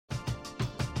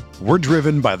We're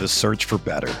driven by the search for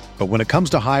better. But when it comes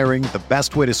to hiring, the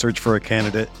best way to search for a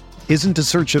candidate isn't to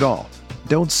search at all.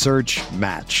 Don't search,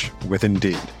 match with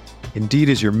Indeed. Indeed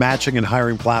is your matching and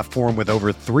hiring platform with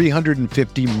over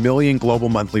 350 million global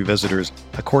monthly visitors,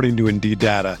 according to Indeed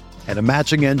data, and a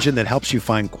matching engine that helps you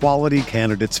find quality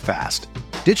candidates fast.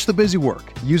 Ditch the busy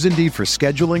work. Use Indeed for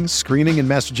scheduling, screening, and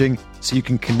messaging so you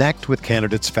can connect with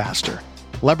candidates faster.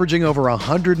 Leveraging over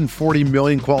 140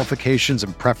 million qualifications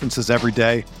and preferences every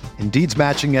day, Indeed's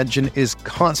matching engine is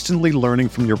constantly learning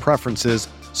from your preferences,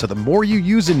 so the more you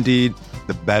use Indeed,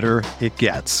 the better it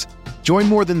gets. Join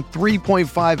more than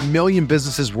 3.5 million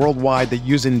businesses worldwide that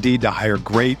use Indeed to hire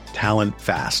great talent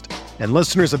fast. And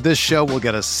listeners of this show will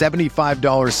get a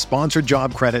 $75 sponsored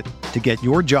job credit to get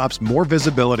your jobs more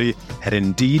visibility at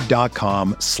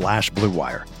Indeed.com/Blue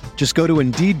Wire. Just go to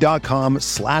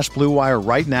Indeed.com/Blue Wire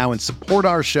right now and support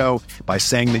our show by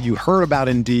saying that you heard about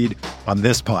Indeed on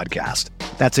this podcast.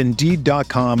 That's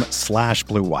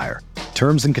Indeed.com/Blue Wire.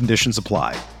 Terms and conditions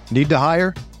apply. Need to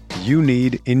hire? You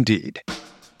need Indeed.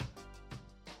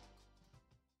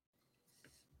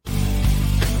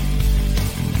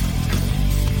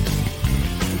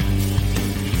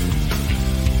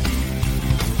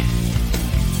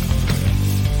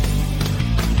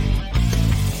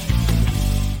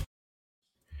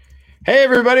 Hey,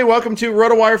 everybody. Welcome to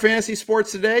RotoWire Fantasy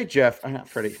Sports Today. Not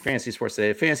Freddie, Fantasy Sports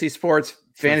Today. Fantasy Sports,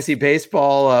 Fantasy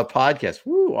Baseball podcast.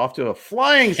 Woo, off to a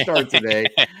flying start today.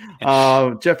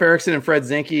 Jeff Erickson and Fred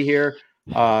Zinke here.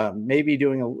 Maybe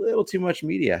doing a little too much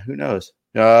media. Who knows?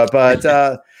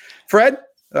 But Fred,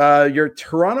 your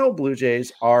Toronto Blue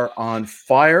Jays are on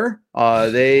fire.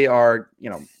 They are,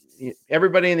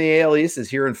 everybody in the AL East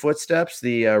is hearing footsteps.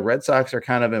 The Red Sox are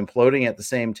kind of imploding at the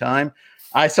same time.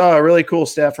 I saw a really cool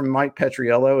stat from Mike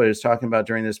Petriello. He was talking about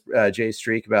during this Jay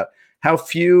streak about how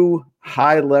few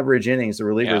high leverage innings the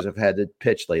relievers have had to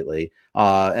pitch lately.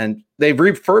 And they've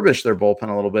refurbished their bullpen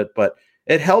a little bit, but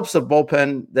it helps a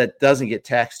bullpen that doesn't get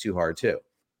taxed too hard too.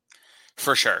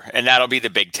 For sure. And that'll be the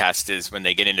big test is when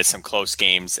they get into some close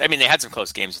games. I mean, they had some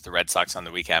close games with the Red Sox on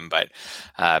the weekend, but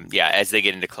as they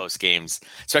get into close games,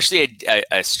 especially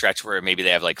a stretch where maybe they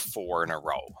have like 4 in a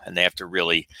row and they have to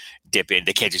really dip in.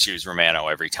 They can't just use Romano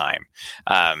every time.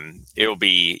 It'll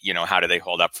be, how do they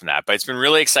hold up from that? But it's been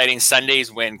really exciting.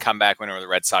 Sunday's comeback win over the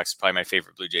Red Sox is probably my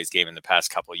favorite Blue Jays game in the past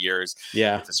couple of years.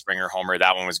 Yeah. With the Springer homer.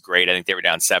 That one was great. I think they were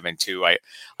down 7-2.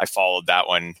 I followed that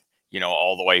one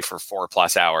all the way for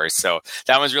 4+ hours. So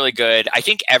that was really good. I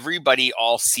think everybody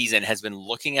all season has been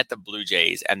looking at the Blue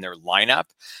Jays and their lineup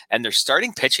and their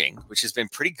starting pitching, which has been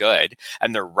pretty good,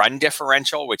 and their run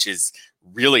differential, which is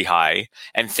really high,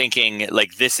 and thinking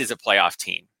like this is a playoff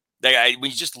team.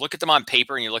 When you just look at them on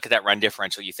paper and you look at that run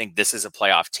differential, you think this is a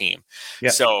playoff team. Yeah.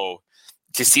 So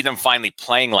to see them finally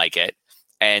playing like it,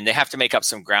 and they have to make up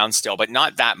some ground still, but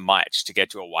not that much to get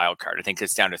to a wild card. I think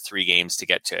it's down to 3 games to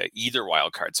get to either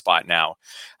wild card spot now,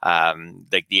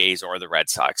 like the A's or the Red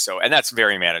Sox. So, and that's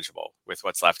very manageable with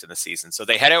what's left in the season. So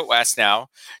they head out west now,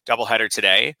 doubleheader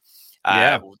today.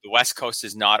 The West Coast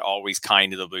is not always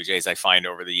kind to the Blue Jays, I find,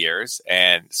 over the years.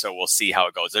 And so we'll see how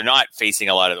it goes. They're not facing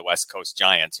a lot of the West Coast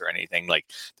Giants or anything like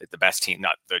the best team,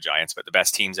 not the Giants, but the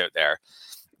best teams out there.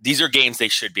 These are games they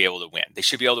should be able to win. They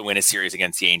should be able to win a series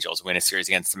against the Angels, win a series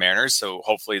against the Mariners. So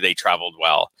hopefully they traveled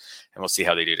well, and we'll see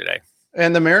how they do today.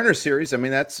 And the Mariners series, I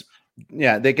mean,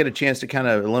 they get a chance to kind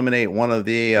of eliminate one of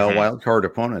the wild card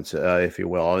opponents, if you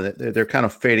will. They're kind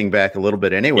of fading back a little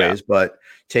bit anyways, but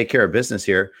take care of business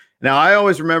here. Now, I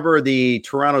always remember the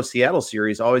Toronto-Seattle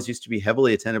series always used to be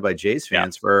heavily attended by Jays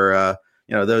fans for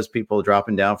those people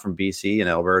dropping down from BC and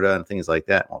Alberta and things like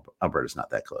that. Well, Alberta's not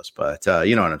that close, but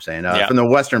you know what I'm saying? From the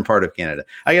western part of Canada.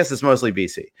 I guess it's mostly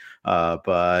BC.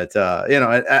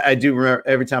 I do remember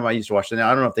every time I used to watch it.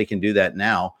 Now, I don't know if they can do that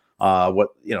now.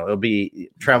 It'll be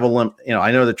travel.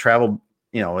 I know the travel,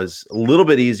 is a little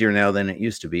bit easier now than it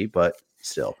used to be, but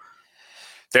still.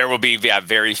 There will be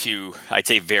very few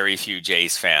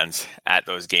Jays fans at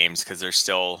those games because they're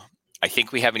still – I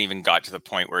think we haven't even got to the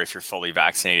point where if you're fully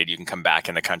vaccinated, you can come back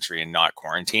in the country and not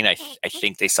quarantine. I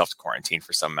think they self-quarantine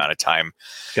for some amount of time.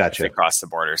 Gotcha. Across the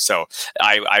border. So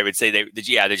I would say the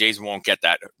Jays won't get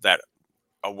that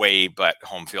away but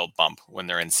home field bump when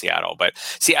they're in Seattle. But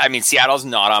Seattle's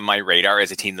not on my radar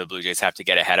as a team the Blue Jays have to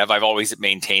get ahead of. I've always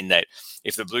maintained that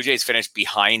if the Blue Jays finish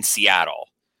behind Seattle,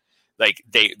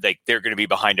 they're going to be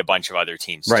behind a bunch of other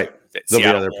teams, right? Too. There'll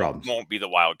Seattle be other problems. Won't be the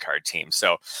wild card team.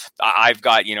 So I've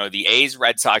got the A's,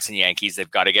 Red Sox, and Yankees.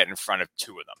 They've got to get in front of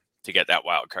 2 of them to get that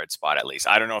wild card spot at least.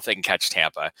 I don't know if they can catch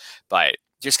Tampa, but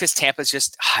just because Tampa's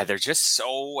they're just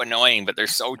so annoying, but they're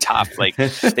so tough. Like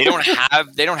they don't have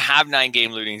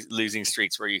 9-game losing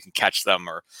streaks where you can catch them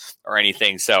or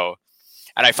anything. So,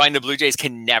 and I find the Blue Jays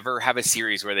can never have a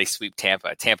series where they sweep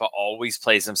Tampa. Tampa always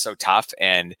plays them so tough,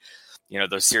 and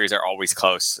those series are always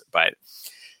close. But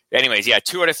anyways,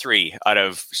 2 out of 3 out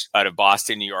of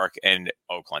Boston, New York, and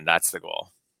Oakland. That's the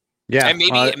goal. Yeah, and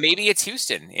maybe it's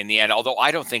Houston in the end. Although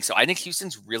I don't think so. I think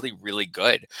Houston's really, really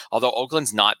good. Although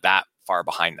Oakland's not that far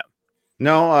behind them.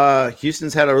 No,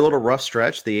 Houston's had a little rough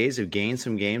stretch. The A's have gained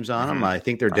some games on them. I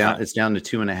think they're down. It's down to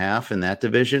 2.5 in that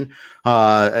division.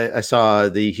 I saw one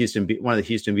of the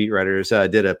Houston beat writers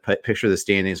did a picture of the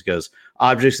standings. Goes,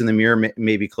 objects in the mirror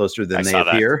may be closer than they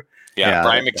appear. Yeah,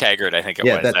 Brian McTaggart, I think it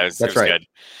was. That was right. Good.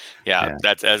 Yeah,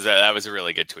 that was a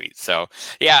really good tweet. So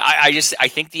I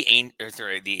think the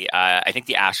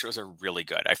Astros are really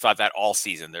good. I thought that all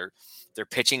season. Their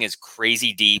pitching is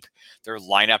crazy deep. Their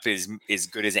lineup is as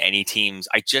good as any team's.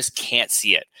 I just can't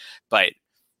see it, but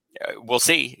we'll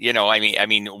see. I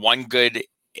mean, one good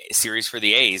series for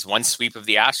the A's, one sweep of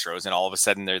the Astros, and all of a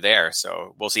sudden they're there.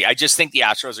 So we'll see. I just think the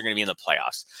Astros are going to be in the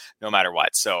playoffs no matter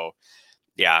what. So.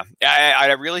 Yeah,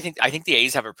 I think the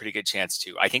A's have a pretty good chance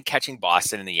too. I think catching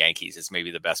Boston and the Yankees is maybe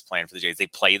the best plan for the Jays. They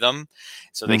play them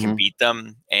so they can beat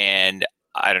them. And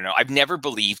I don't know. I've never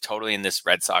believed totally in this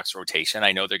Red Sox rotation.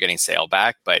 I know they're getting Sale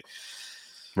back, but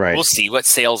we'll see what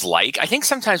Sale's like. I think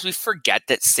sometimes we forget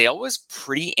that Sale was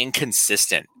pretty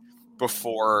inconsistent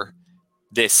before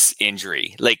this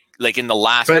injury. Like in the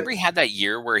last, remember he had that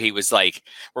year where he was like,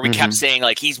 where we kept saying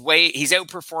like he's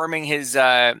outperforming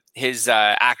his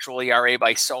actual ERA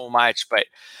by so much, but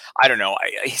I don't know.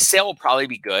 Sale will probably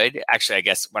be good. Actually, I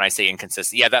guess when I say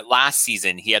inconsistent, that last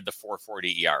season he had the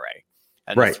 4.40 ERA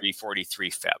and the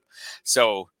 3.43 FIP.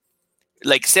 So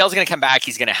like Sale's going to come back.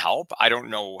 He's going to help. I don't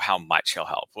know how much he'll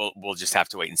help. We'll just have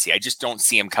to wait and see. I just don't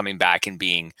see him coming back and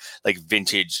being like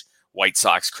vintage White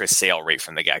Sox Chris Sale right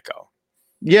from the get-go.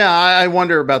 Yeah, I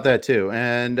wonder about that too.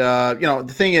 And the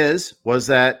thing was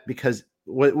that because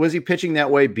was he pitching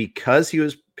that way because he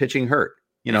was pitching hurt?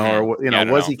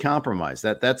 Was he compromised?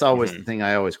 That's always the thing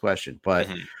I always question. But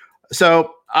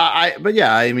I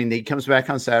mean, he comes back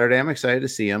on Saturday. I'm excited to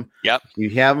see him. Yep. You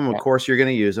have him, of course, you're going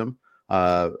to use him.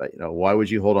 Why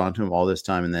would you hold on to him all this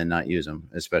time and then not use him,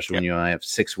 especially when you only have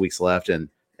 6 weeks left, and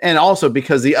also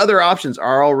because the other options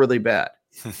are all really bad.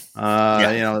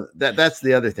 That's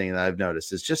the other thing that I've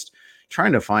noticed is just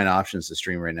trying to find options to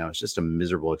stream right now. It's just a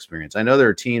miserable experience. I know there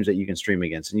are teams that you can stream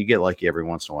against and you get lucky every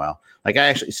once in a while. Like I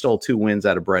actually stole 2 wins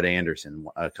out of Brett Anderson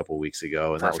a couple of weeks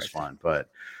ago, and that was fun. But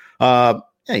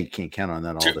you can't count on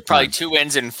that all the time. Probably 2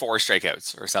 wins and 4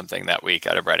 strikeouts or something that week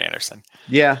out of Brett Anderson.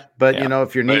 Yeah, but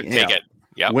if you're neat,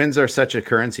 Yep. Wins are such a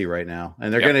currency right now,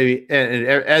 and they're going to be, and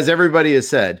as everybody has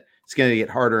said, it's going to get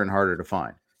harder and harder to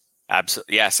find.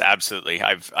 Absolutely. Yes, absolutely.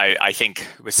 I think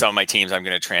with some of my teams, I'm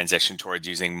going to transition towards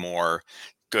using more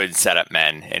good setup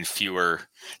men and fewer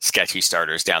sketchy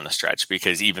starters down the stretch,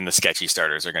 because even the sketchy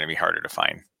starters are going to be harder to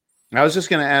find. I was just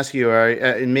going to ask you,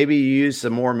 and maybe you use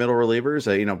some more middle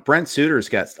relievers. Brent Suter's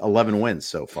got 11 wins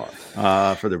so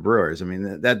far for the Brewers. I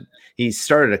mean, that he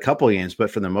started a couple of games,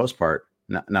 but for the most part,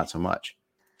 not so much.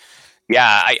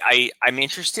 Yeah, I'm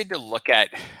interested to look at.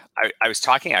 I was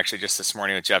talking actually just this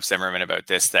morning with Jeff Zimmerman about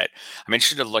this, that I'm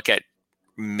interested to look at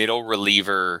middle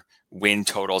reliever win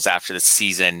totals after the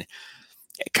season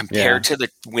compared to the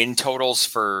win totals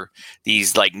for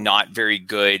these like not very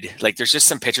good. Like there's just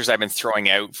some pitchers I've been throwing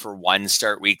out for 1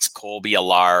 start weeks: Colby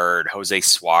Allard, Jose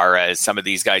Suarez, some of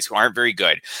these guys who aren't very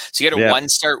good. So you get a 1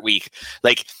 start week.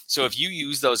 So if you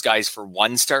use those guys for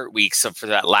 1 start week, so for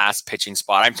that last pitching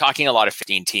spot, I'm talking a lot of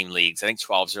 15-team leagues. I think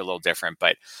 12s are a little different,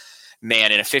 but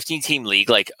man, in a 15-team league,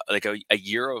 like a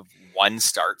year of 1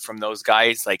 start from those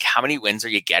guys, like how many wins are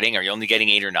you getting? Are you only getting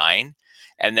 8 or 9?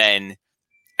 And then,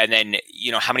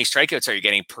 how many strikeouts are you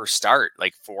getting per start?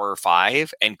 Like 4 or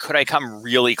 5? And could I come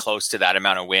really close to that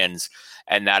amount of wins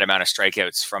and that amount of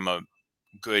strikeouts from a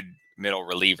good middle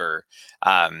reliever?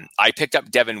 I picked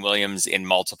up Devin Williams in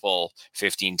multiple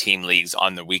 15-team leagues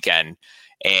on the weekend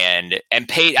and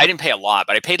paid. I didn't pay a lot,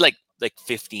 but I paid like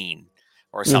 15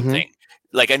 or something.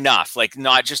 Like enough, like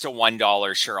not just a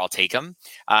 $1. Sure, I'll take him.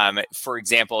 For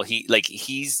example,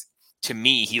 he's to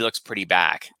me, he looks pretty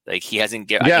back. Like he hasn't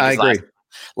given. Yeah, I agree.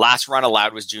 Last run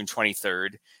allowed was June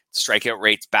 23rd. Strikeout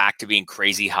rate's back to being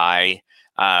crazy high.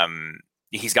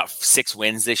 He's got 6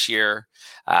 wins this year.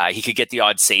 He could get the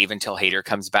odd save until Hader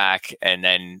comes back, and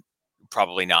then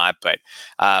probably not. But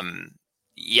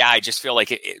I just feel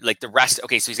like like the rest.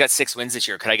 Okay, so he's got 6 wins this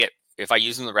year. Could I get if I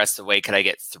use them the rest of the way, could I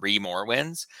get 3 more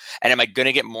wins? And am I going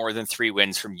to get more than 3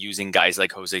 wins from using guys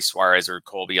like Jose Suarez or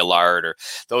Colby Allard or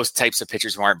those types of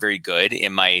pitchers who aren't very good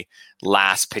in my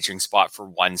last pitching spot for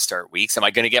 1 start weeks? Am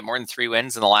I going to get more than 3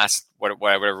 wins in the last,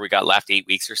 whatever we got left, 8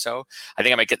 weeks or so? I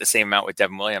think I might get the same amount with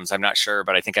Devin Williams. I'm not sure,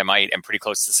 but I think I might. I'm pretty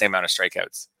close to the same amount of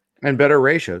strikeouts. And better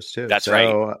ratios too. That's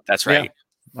right. That's right.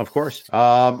 Yeah, of course.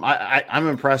 I'm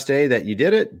impressed, A, that you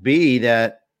did it. B,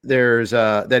 that there's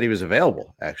that he was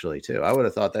available actually too. I would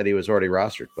have thought that he was already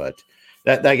rostered, but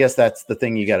I guess that's the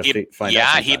thing you got to find out.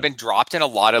 Yeah, he'd been dropped in a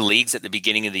lot of leagues at the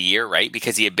beginning of the year, right?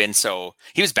 Because he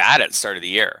was bad at the start of the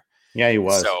year. Yeah, he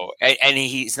was. So, and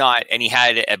he's not, and he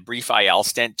had a brief IL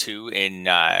stint too in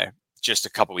just a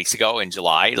couple weeks ago in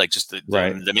July, like just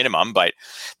the minimum. But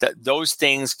those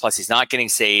things, plus he's not getting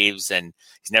saves, and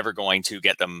he's never going to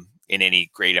get them in any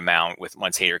great amount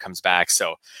once Hader comes back.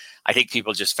 So, I think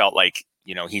people just felt like,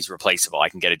 he's replaceable. I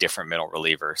can get a different middle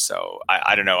reliever. So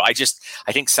I don't know. I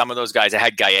think some of those guys, I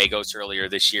had Gallegos earlier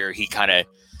this year. He kind of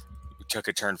took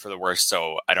a turn for the worse.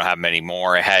 So I don't have many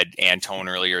more. I had Antone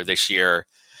earlier this year.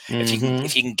 Mm-hmm.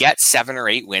 If you can get 7 or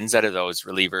 8 wins out of those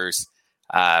relievers,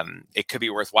 it could be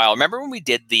worthwhile. Remember when we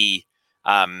did the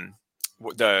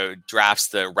drafts,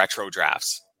 the retro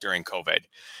drafts during COVID?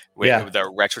 With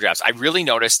the retro drafts, I really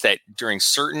noticed that during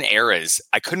certain eras,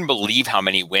 I couldn't believe how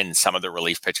many wins some of the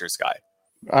relief pitchers got.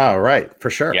 Oh, right. For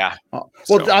sure. Yeah.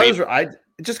 Well, I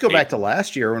just go back to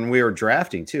last year when we were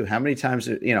drafting too. How many times,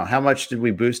 how much did we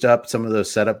boost up some of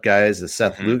those setup guys, the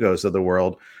Seth Lugos of the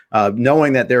world,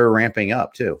 knowing that they were ramping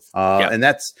up too. And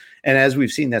as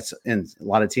we've seen, that's in a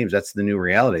lot of teams, that's the new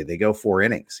reality. They go 4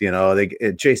 innings,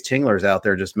 Chase Tingler's out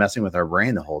there just messing with our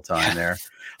brain the whole time there.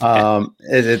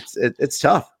 It's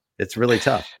tough. It's really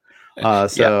tough.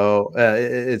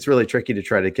 It's really tricky to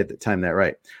try to get the time that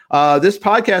right. This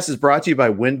podcast is brought to you by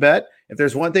WynnBET. If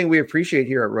there's one thing we appreciate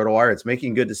here at RotoWire, it's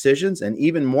making good decisions, and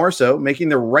even more so, making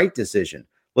the right decision.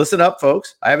 Listen up,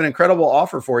 folks. I have an incredible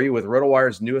offer for you with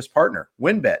RotoWire's newest partner,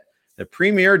 WynnBET, the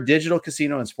premier digital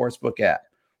casino and sportsbook app.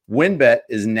 WynnBET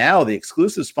is now the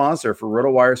exclusive sponsor for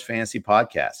RotoWire's Fantasy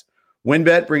Podcast.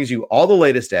 WynnBET brings you all the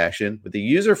latest action with a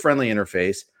user-friendly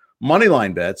interface,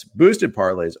 moneyline bets, boosted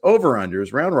parlays,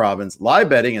 over-unders, round robins, live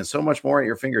betting, and so much more at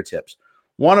your fingertips.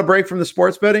 Want a break from the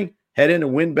sports betting? Head into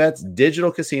WynnBET's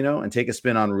digital casino and take a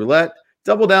spin on roulette,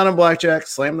 double down on blackjack,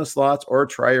 slam the slots, or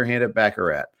try your hand at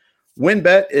Baccarat.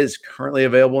 WynnBET is currently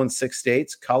available in 6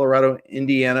 states: Colorado,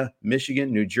 Indiana,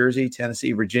 Michigan, New Jersey,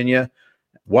 Tennessee, Virginia,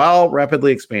 while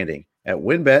rapidly expanding. At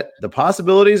WynnBET, the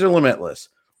possibilities are limitless.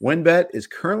 WynnBET is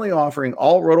currently offering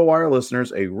all RotoWire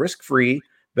listeners a risk-free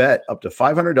bet up to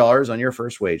 $500 on your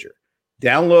first wager.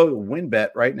 Download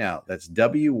WynnBET right now. That's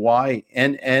WYNNBET.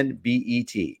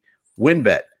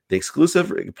 WynnBET, the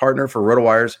exclusive partner for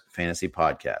RotoWire's Fantasy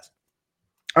Podcast.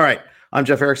 All right, I'm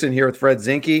Jeff Erickson here with Fred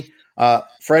Zinke.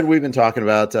 Fred, we've been talking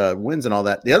about wins and all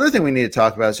that. The other thing we need to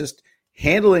talk about is just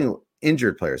handling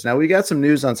injured players. Now, we got some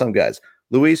news on some guys.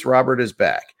 Luis Robert is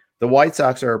back. The White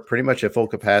Sox are pretty much at full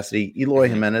capacity. Eloy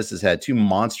Jimenez has had 2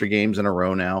 monster games in a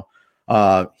row now.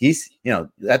 He's,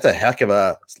 that's a heck of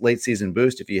a late season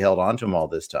boost if you held on to him all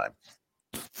this time.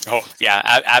 Oh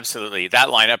yeah, absolutely. That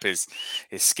lineup is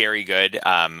scary good.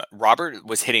 Robert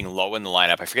was hitting low in the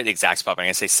lineup. I forget the exact spot, but I'm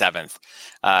going to say 7th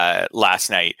last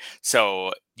night.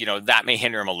 So, that may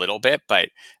hinder him a little bit, but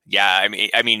yeah,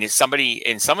 I mean, somebody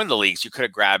in some of the leagues, you could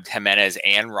have grabbed Jimenez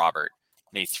and Robert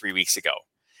maybe 3 weeks ago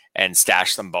and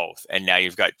stash them both. And now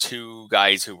you've got 2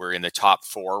 guys who were in the top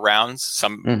 4 rounds.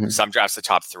 Some drafts the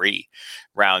top 3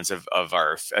 rounds of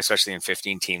our, especially in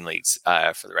 15-team leagues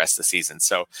for the rest of the season.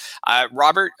 So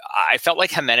Robert, I felt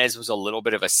like Jimenez was a little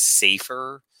bit of a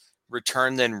safer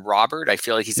return than Robert. I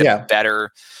feel like he's a better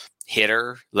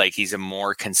hitter. Like he's a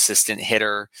more consistent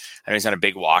hitter. I know he's not a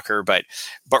big walker, but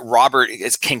Robert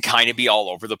can kind of be all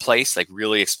over the place, like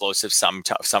really explosive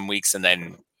some weeks and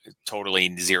then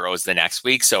totally zeros the next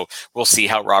week. So we'll see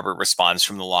how Robert responds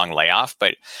from the long layoff,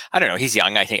 but I don't know. He's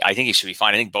young. I think he should be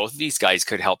fine. I think both of these guys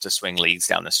could help to swing leagues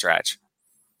down the stretch.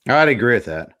 I'd agree with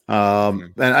that.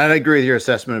 And I'd agree with your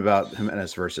assessment about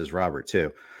Jimenez versus Robert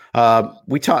too.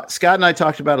 Scott and I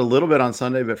talked about it a little bit on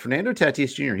Sunday, but Fernando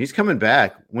Tatis Jr., he's coming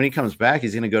back. When he comes back,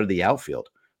 he's going to go to the outfield,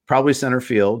 probably center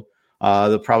field.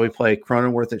 They'll probably play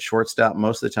Cronenworth at shortstop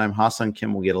most of the time. Ha-Seong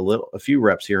Kim will get a few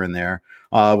reps here and there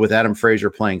with Adam Frazier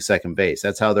playing second base.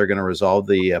 That's how they're going to resolve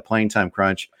the playing time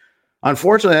crunch.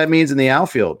 Unfortunately, that means in the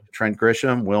outfield, Trent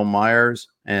Grisham, Will Myers,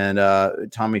 and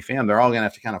Tommy Pham, they're all going to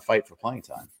have to kind of fight for playing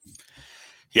time.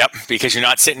 Yep, because you're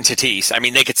not sitting Tatis. I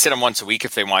mean, they could sit him once a week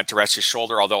if they want to rest his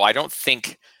shoulder, although I don't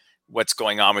think what's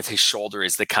going on with his shoulder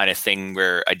is the kind of thing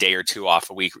where a day or two off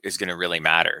a week is going to really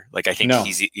matter. Like, I think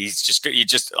he's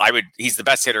the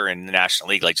best hitter in the National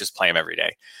League. Like, just play him every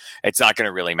day. It's not going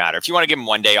to really matter. If you want to give him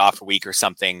 1 day off a week or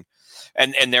something,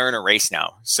 and they're in a race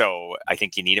now, so I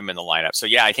think you need him in the lineup. So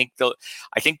yeah, I think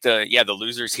the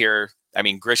losers here. I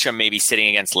mean, Grisham maybe sitting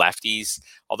against lefties,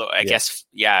 although I guess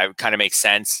it kind of makes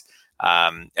sense.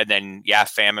 And then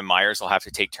Pham and Myers will have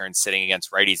to take turns sitting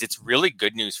against righties. It's really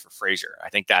good news for Frazier. I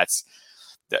think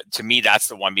to me that's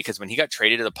the one, because when he got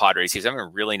traded to the Padres, he was having a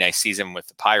really nice season with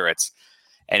the Pirates,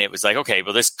 and it was like, okay,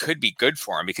 well, this could be good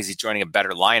for him because he's joining a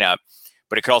better lineup,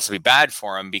 but it could also be bad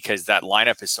for him because that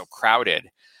lineup is so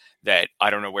crowded that I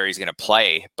don't know where he's going to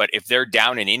play. But if they're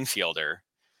down an infielder,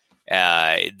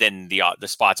 then the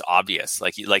spot's obvious.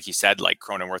 Like you said, like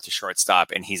Cronenworth is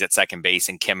shortstop and he's at second base,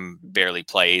 and Kim barely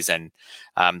plays. And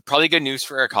probably good news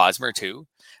for Eric Hosmer too,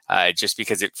 just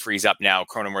because it frees up now.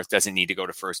 Cronenworth doesn't need to go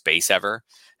to first base ever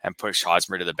and push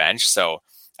Hosmer to the bench. So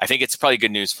I think it's probably good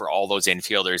news for all those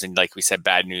infielders. And like we said,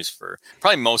 bad news for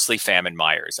probably mostly Pham and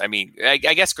Myers. I mean, I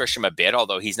guess Grisham a bit,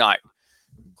 although he's not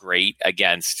great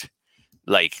against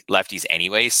like lefties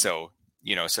anyway. So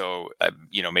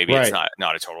maybe it's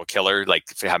not a total killer, like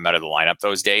if you have him out of the lineup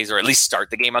those days, or at least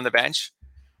start the game on the bench.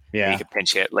 Yeah. You could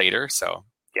pinch hit later. So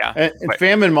yeah. And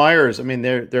Pham and Myers, I mean,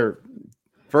 they're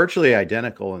virtually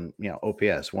identical in,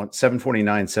 OPS,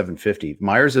 749, 750.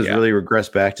 Myers has really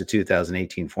regressed back to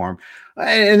 2018 form.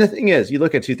 And the thing is, you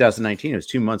look at 2019, it was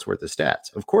 2 months worth of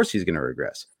stats. Of course he's going to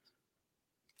regress.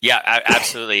 Yeah,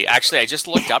 absolutely. Actually, I just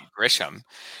looked up Grisham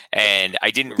and I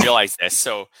didn't realize this.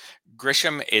 So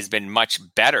Grisham has been much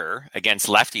better against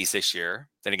lefties this year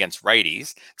than against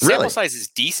righties. Sample size is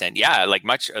decent. Yeah, like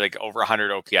over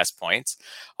 100 OPS points,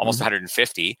 almost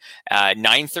 150.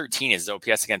 913 is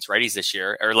OPS against righties this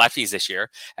year, or lefties this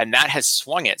year. And that has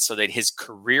swung it so that his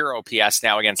career OPS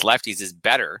now against lefties is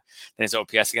better than his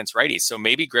OPS against righties. So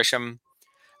maybe Grisham,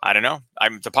 I don't know.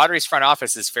 The Padres front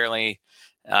office is fairly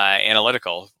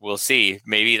analytical. We'll see.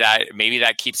 Maybe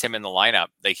that keeps him in the lineup.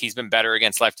 Like, he's been better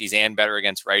against lefties and better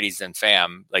against righties than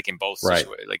Pham, like in both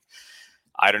situations. Like,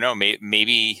 I don't know.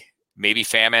 Maybe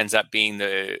Pham ends up being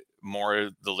the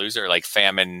loser, like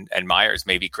Pham and Myers.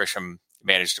 Maybe Grisham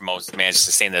managed to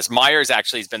sustain this. Myers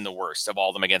actually has been the worst of all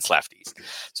of them against lefties.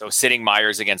 So sitting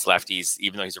Myers against lefties,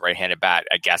 even though he's a right-handed bat,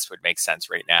 I guess would make sense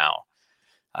right now.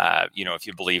 If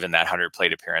you believe in that 100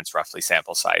 plate appearance, roughly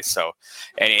sample size. So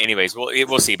anyways,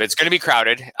 we'll see, but it's going to be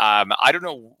crowded. I don't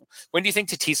know. When do you think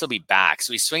Tatis will be back?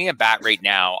 So he's swinging a bat right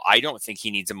now. I don't think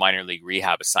he needs a minor league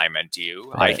rehab assignment. Do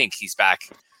you? Right. I think he's back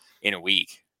in a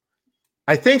week.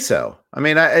 I think so. I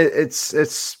mean,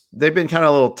 it's they've been kind of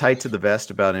a little tight to the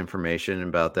vest about information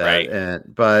about that. Right.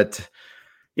 But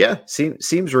yeah,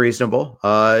 seems reasonable.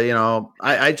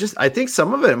 I think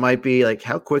some of it might be like,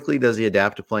 how quickly does he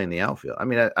adapt to playing the outfield? I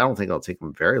mean, I don't think it'll take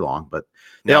him very long, but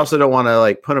they also don't want to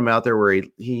like put him out there where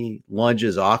he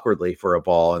lunges awkwardly for a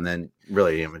ball and then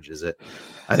really damages it.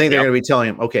 I think they're going to be telling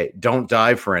him, okay, don't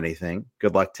dive for anything.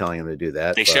 Good luck telling him to do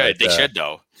that. They should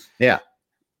though. Yeah.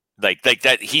 Like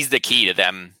that. He's the key to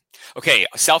them. Okay,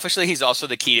 selfishly, he's also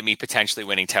the key to me potentially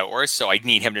winning Tout Wars, so I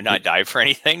need him to not dive for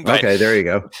anything. But, okay, there you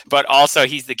go. But also,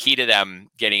 he's the key to them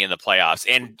getting in the playoffs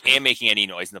and making any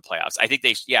noise in the playoffs. I think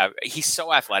he's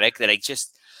so athletic that I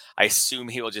assume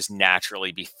he will just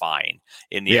naturally be fine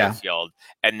in the outfield.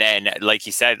 And then, like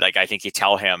you said, like I think you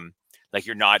tell him, like,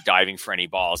 you're not diving for any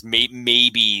balls,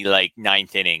 maybe like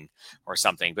 9th inning or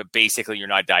something, but basically you're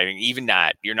not diving. Even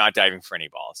that, you're not diving for any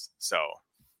balls. So,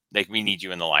 like, we need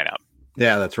you in the lineup.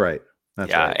 Yeah, that's right. Right.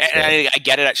 And I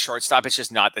get it at shortstop. It's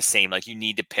just not the same. Like, you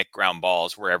need to pick ground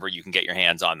balls wherever you can get your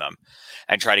hands on them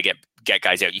and try to get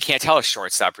guys out. You can't tell a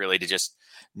shortstop really to just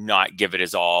not give it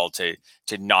his all, to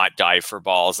not dive for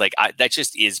balls. Like, that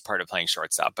just is part of playing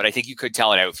shortstop. But I think you could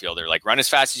tell an outfielder, like, run as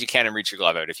fast as you can and reach your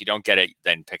glove out. If you don't get it,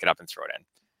 then pick it up and throw it in.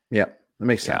 Yeah, that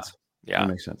makes sense. Yeah. That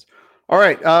makes sense. All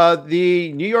right.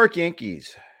 The New York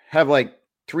Yankees have like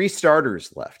 3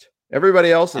 starters left.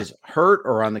 Everybody else is hurt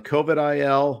or on the COVID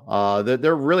IL.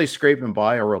 They're really scraping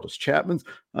by. Aroldis Chapman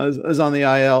is on the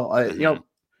IL.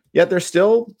 Yet they're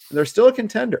still a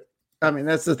contender. I mean,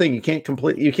 that's the thing.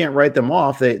 You can't write them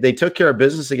off. They took care of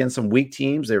business against some weak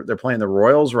teams. They're playing the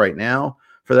Royals right now,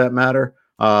 for that matter.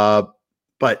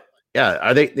 But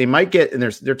yeah, they might get, and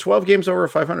they're 12 games over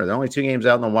 500. They're only 2 games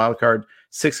out in the wild card,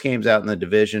 6 games out in the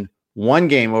division, 1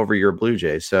 game over your Blue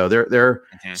Jays. So they're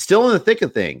still in the thick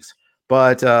of things.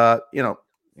 But I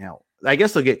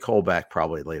guess they'll get Cole back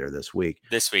probably later this week.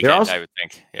 This weekend, I would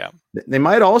think. Yeah, they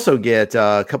might also get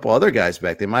a couple other guys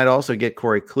back. They might also get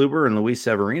Corey Kluber and Luis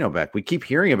Severino back. We keep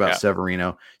hearing about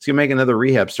Severino. He's gonna make another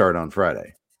rehab start on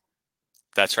Friday.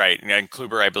 That's right. And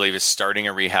Kluber, I believe, is starting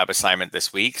a rehab assignment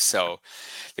this week. So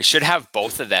they should have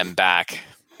both of them back,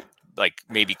 like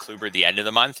maybe Kluber the end of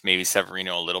the month, maybe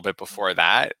Severino a little bit before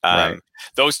that. Right.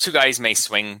 Those two guys may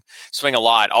swing a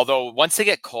lot. Although once they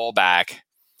get Cole back,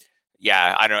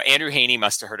 yeah, I don't know. Andrew Haney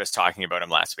must have heard us talking about him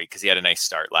last week because he had a nice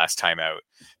start last time out.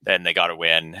 Then they got a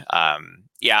win.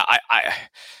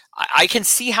 I can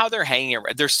see how they're hanging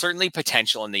around. There's certainly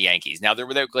potential in the Yankees. Now they're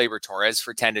without Gleyber Torres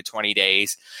for 10 to 20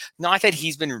 days. Not that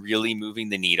he's been really moving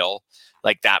the needle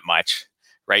like that much,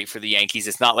 right? For the Yankees,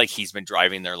 it's not like he's been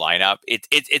driving their lineup.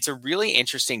 It's a really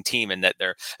interesting team in that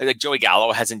they're like Joey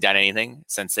Gallo hasn't done anything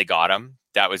since they got him.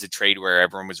 That was a trade where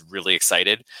everyone was really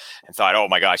excited and thought, oh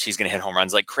my gosh, he's going to hit home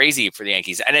runs like crazy for the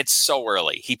Yankees. And it's so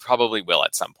early. He probably will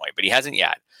at some point, but he hasn't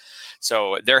yet.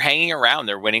 So they're hanging around.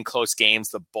 They're winning close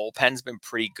games. The bullpen's been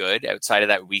pretty good outside of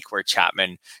that week where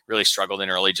Chapman really struggled in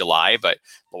early July, but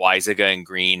Loaizaga and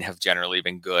Green have generally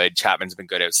been good. Chapman's been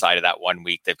good outside of that 1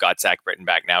 week. They've got Zach Britton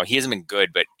back now. He hasn't been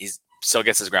good, but he's still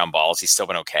gets his ground balls. He's still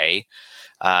been okay.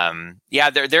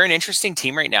 They're an interesting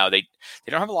team right now. They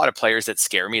don't have a lot of players that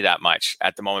scare me that much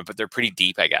at the moment, but they're pretty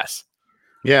deep, I guess.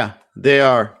 Yeah, they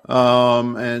are.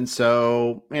 And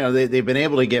so, they've been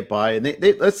able to get by, and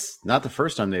that's not the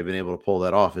first time they've been able to pull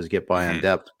that off, is get by on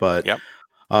depth. But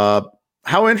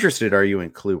how interested are you in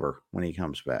Kluber when he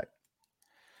comes back?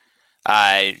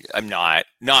 I'm not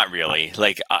really.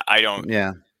 Like I don't.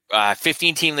 Yeah.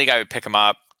 15 team league, I would pick him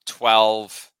up.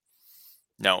 12.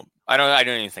 No, I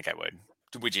don't even think I would.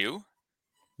 Would you?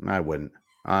 I wouldn't.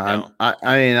 No.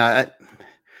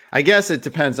 I guess it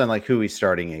depends on like who he's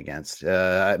starting against.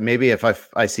 Maybe if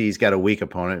I see he's got a weak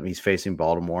opponent, he's facing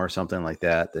Baltimore or something like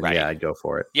that, then yeah, I'd go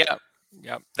for it. Yeah,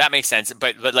 that makes sense.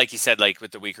 But like you said, like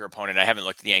with the weaker opponent, I haven't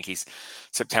looked at the Yankees'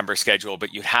 September schedule,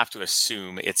 but you'd have to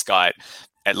assume it's got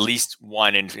at least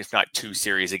one, and if not two,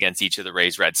 series against each of the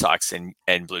Rays, Red Sox, and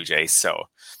Blue Jays. So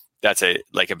that's a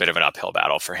bit of an uphill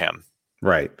battle for him.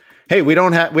 Right. Hey, we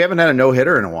haven't had a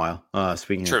no-hitter in a while.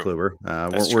 Speaking True. of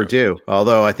Kluber, we're due.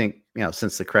 Although I think,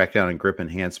 since the crackdown on grip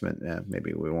enhancement,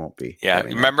 maybe we won't be. Yeah.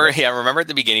 Remember at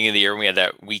the beginning of the year when we had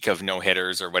that week of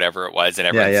no-hitters or whatever it was, and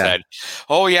everyone said,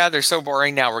 oh yeah, they're so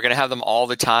boring now. We're going to have them all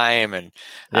the time. And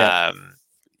now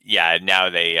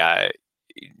they, it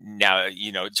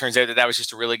turns out that was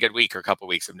just a really good week or a couple of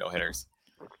weeks of no-hitters.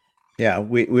 Yeah,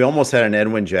 we almost had an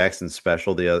Edwin Jackson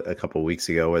special a couple of weeks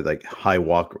ago with like high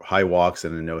walks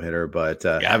and a no hitter, but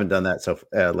haven't done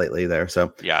that lately there.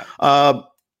 So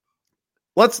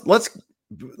let's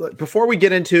before we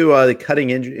get into the cutting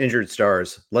injured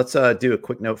stars, let's do a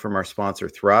quick note from our sponsor,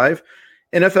 Thrive.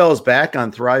 NFL is back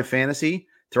on Thrive Fantasy.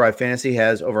 Thrive Fantasy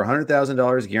has over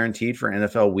 $100,000 guaranteed for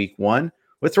NFL Week 1.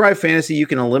 With Thrive Fantasy, you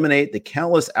can eliminate the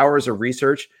countless hours of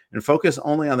research and focus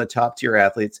only on the top-tier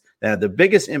athletes that have the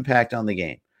biggest impact on the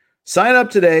game. Sign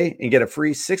up today and get a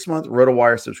free 6-month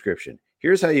RotoWire subscription.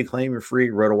 Here's how you claim your free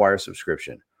RotoWire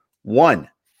subscription. 1,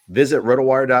 visit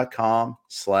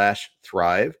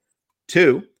rotowire.com/thrive.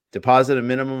 2, deposit a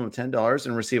minimum of $10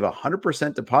 and receive a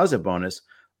 100% deposit bonus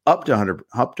up to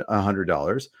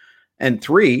 $100. And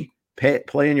 3,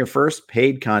 play in your first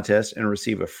paid contest and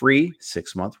receive a free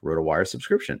 6-month RotoWire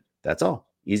subscription. That's all.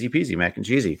 Easy peasy, mac and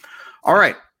cheesy. All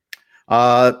right.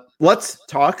 Let's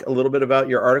talk a little bit about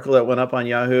your article that went up on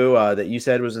Yahoo that you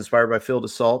said was inspired by Phil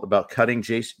DeSalt about cutting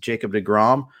Jacob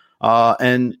deGrom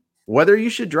and whether you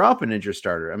should drop an injured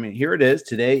starter. I mean, here it is.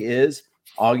 Today is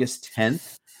August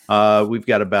 10th. We've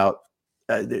got about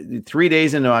 3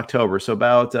 days into October, so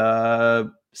about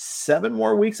 7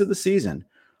 more weeks of the season.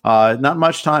 Not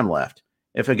much time left.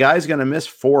 If a guy's going to miss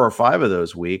 4 or 5 of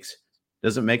those weeks,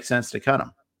 does it make sense to cut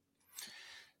him?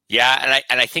 Yeah,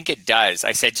 and I think it does.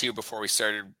 I said to you before we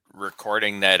started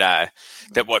recording that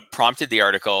what prompted the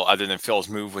article, other than Phil's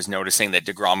move, was noticing that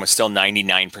deGrom was still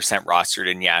 99% rostered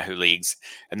in Yahoo leagues,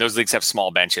 and those leagues have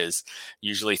small benches,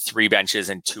 usually 3 benches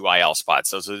and 2 IL spots.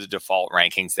 Those are the default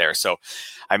rankings there. So,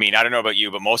 I mean, I don't know about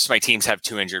you, but most of my teams have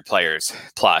 2 injured players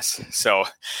plus. So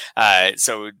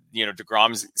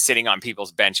deGrom's sitting on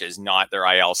people's benches, not their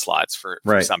IL slots for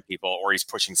some people, or he's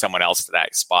pushing someone else to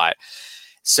that spot.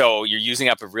 So you're using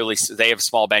up they have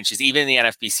small benches, even in the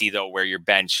NFBC though, where your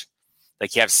bench,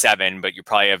 like you have 7, but you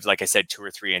probably have, like I said, 2 or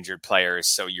 3 injured players.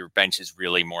 So your bench is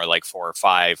really more like 4 or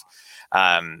 5.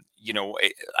 I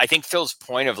think Phil's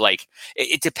point of like,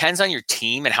 it depends on your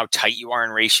team and how tight you are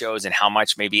in ratios and how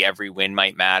much maybe every win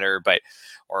might matter,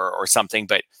 or something.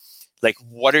 But like,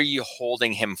 what are you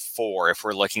holding him for? If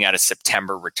we're looking at a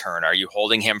September return, are you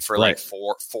holding him for like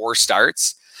four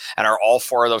starts? And are all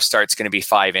 4 of those starts going to be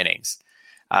 5 innings?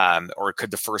 Or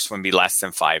could the first one be less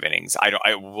than 5 innings?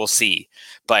 We'll see.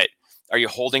 But are you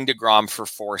holding DeGrom for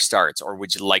 4 starts, or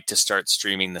would you like to start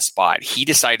streaming the spot? He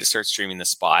decided to start streaming the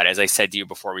spot. As I said to you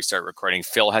before we start recording,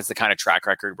 Phil has the kind of track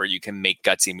record where you can make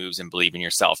gutsy moves and believe in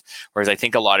yourself. Whereas I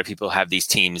think a lot of people have these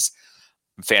teams,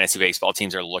 fantasy baseball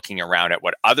teams, are looking around at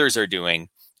what others are doing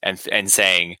and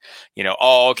saying,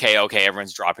 oh, okay,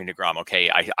 everyone's dropping DeGrom. Okay,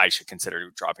 I should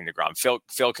consider dropping DeGrom.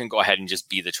 Phil can go ahead and just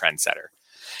be the trendsetter.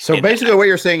 So basically what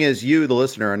you're saying is you, the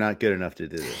listener, are not good enough to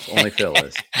do this. Only Phil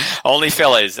is. Only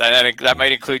Phil is. And that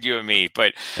might include you and me.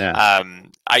 But yeah.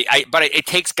 But it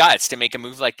takes guts to make a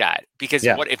move like that. Because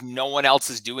what if no one else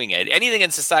is doing it? Anything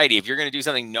in society, if you're going to do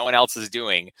something no one else is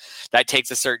doing, that takes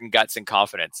a certain guts and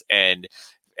confidence. And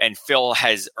Phil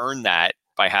has earned that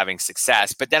by having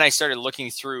success. But then I started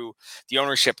looking through the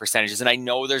ownership percentages, and I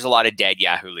know there's a lot of dead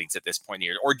Yahoo leagues at this point in the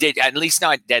year, or at least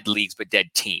not dead leagues, but dead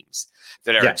teams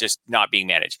that are just not being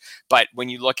managed. But when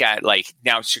you look at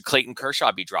now, should Clayton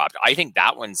Kershaw be dropped? I think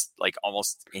that one's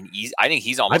almost an easy. I think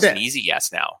he's almost an easy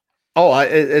yes now. Oh,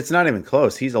 it's not even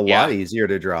close. He's a lot easier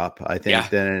to drop, I think,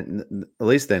 than at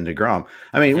least than DeGrom.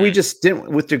 I mean, we just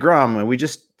didn't with DeGrom. We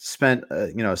just spent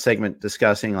a segment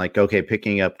discussing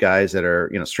picking up guys that are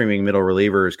streaming middle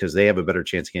relievers because they have a better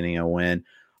chance of getting a win.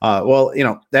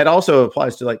 That also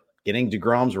applies to getting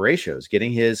DeGrom's ratios,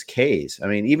 getting his Ks. I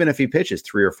mean, even if he pitches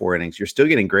 3 or 4 innings, you're still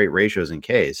getting great ratios in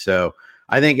Ks. So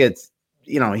I think it's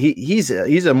he's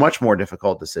a much more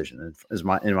difficult decision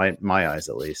in my eyes,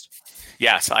 at least.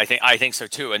 Yes, I think so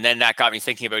too. And then that got me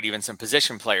thinking about even some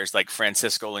position players like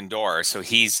Francisco Lindor. So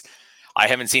I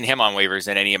haven't seen him on waivers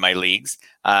in any of my leagues.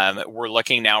 We're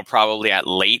looking now probably at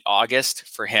late August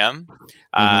for him.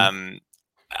 And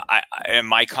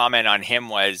my comment on him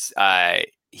was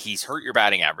he's hurt your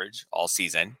batting average all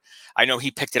season. I know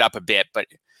he picked it up a bit, but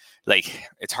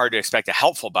it's hard to expect a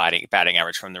helpful batting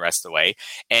average from the rest of the way.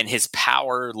 And his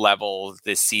power level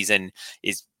this season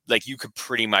is you could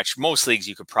pretty much, most leagues,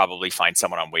 you could probably find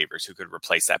someone on waivers who could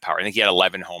replace that power. I think he had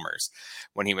 11 homers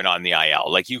when he went on the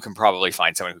IL. You can probably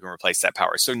find someone who can replace that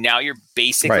power. So now you're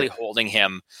basically holding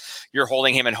him. You're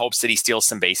holding him in hopes that he steals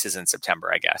some bases in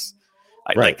September, I guess.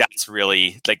 That's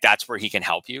really that's where he can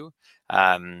help you.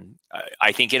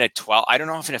 I think in a 12, I don't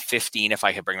know if in a 15, if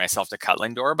I could bring myself to cut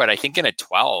Lindor, but I think in a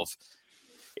 12,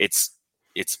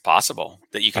 it's possible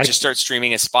that you can just start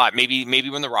streaming a spot. Maybe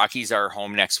when the Rockies are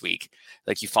home next week,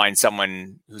 you find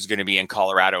someone who's going to be in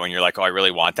Colorado and you're like, oh, I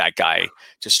really want that guy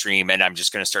to stream. And I'm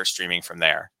just going to start streaming from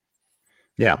there.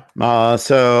 Yeah.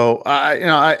 So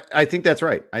I think that's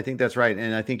right.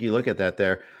 And I think you look at that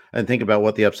there and think about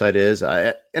what the upside is.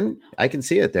 And I can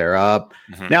see it there.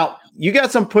 Now you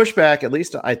got some pushback, at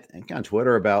least I think on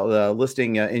Twitter, about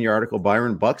listing in your article,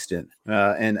 Byron Buxton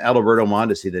and Adalberto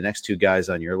Mondesi, the next 2 guys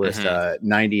on your list,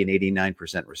 90 and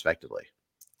 89% respectively.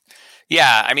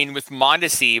 Yeah, I mean, with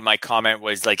Mondesi, my comment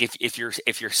was if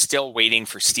you're still waiting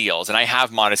for steals, and I have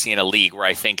Mondesi in a league where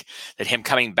I think that him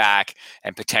coming back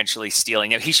and potentially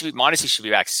stealing, Mondesi should be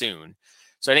back soon.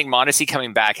 So I think Mondesi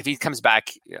coming back, if he comes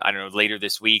back, I don't know, later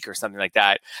this week or something like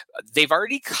that, they've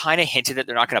already kind of hinted that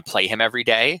they're not going to play him every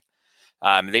day.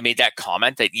 They made that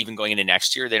comment that even going into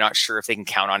next year, they're not sure if they can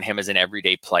count on him as an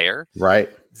everyday player. Right.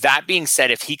 That being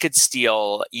said, if he could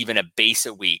steal even a base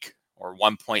a week or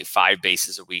 1.5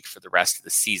 bases a week for the rest of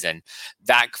the season,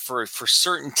 that for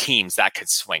certain teams, that could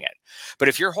swing it. But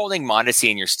if you're holding Mondesi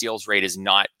and your steals race is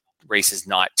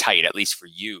not tight, at least for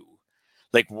you,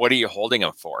 what are you holding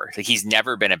him for? He's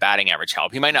never been a batting average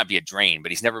help. He might not be a drain,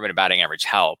 but he's never been a batting average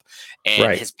help.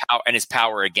 And his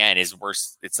power again is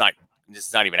worse. It's not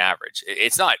even average.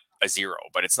 It's not a 0,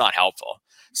 but it's not helpful.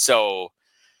 So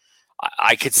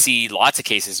I could see lots of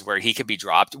cases where he could be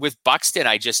dropped. With Buxton,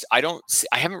 I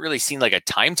haven't really seen a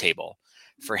timetable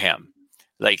for him.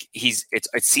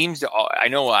 It seems to, I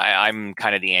know I'm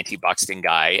kind of the anti-Buxton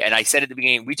guy. And I said at the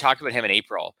beginning, we talked about him in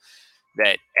April,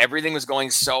 that everything was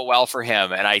going so well for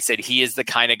him. And I said, he is the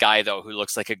kind of guy though, who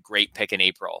looks like a great pick in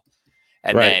April.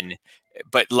 And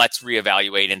but let's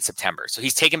reevaluate in September. So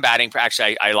he's taken batting.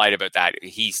 Actually, I lied about that.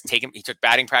 He took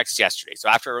batting practice yesterday. So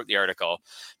after I wrote the article,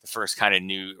 the first kind of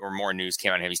more news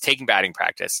came on him. He's taking batting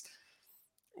practice.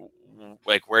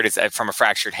 Where does that, from a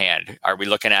fractured hand? Are we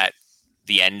looking at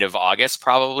the end of August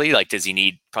probably? Does he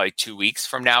need probably 2 weeks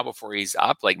from now before he's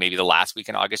up? Maybe the last week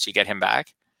in August you get him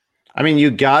back? I mean,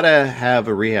 you gotta have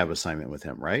a rehab assignment with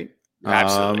him, right?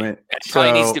 Absolutely. It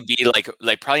probably needs to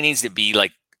be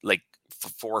like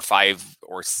 4 or 5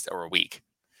 or a week.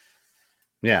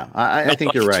 Yeah, I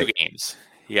think you're right. 2 games.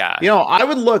 Yeah. I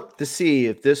would look to see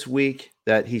if this week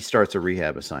that he starts a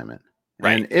rehab assignment.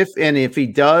 Right. And if he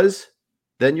does,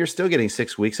 then you're still getting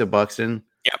 6 weeks of Buxton.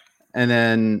 Yep. And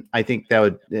then I think that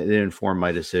would inform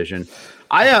my decision.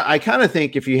 I kind of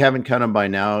think if you haven't cut him by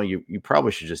now, you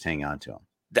probably should just hang on to him.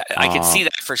 I can see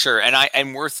that for sure.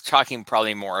 And worth talking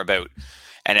probably more about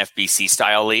NFBC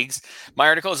style leagues. My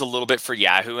article is a little bit for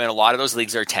Yahoo, and a lot of those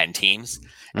leagues are 10 teams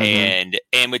and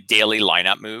with daily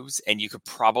lineup moves, and you could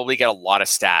probably get a lot of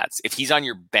stats if he's on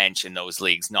your bench in those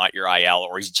leagues, not your IL,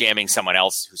 or he's jamming someone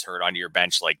else who's hurt onto your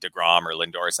bench like DeGrom or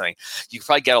Lindor or something. You could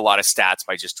probably get a lot of stats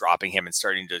by just dropping him and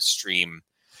starting to stream,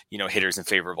 hitters in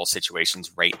favorable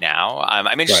situations right now.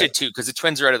 I'm interested too, because the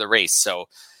Twins are out of the race. So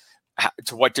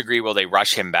to what degree will they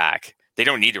rush him back? They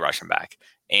don't need to rush him back.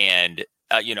 And,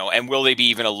 and will they be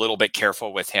even a little bit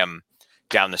careful with him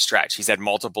down the stretch? He's had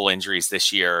multiple injuries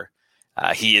this year.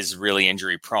 He is really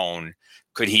injury prone.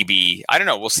 Could he be, I don't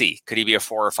know, we'll see. Could he be a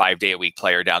 4 or 5 day a week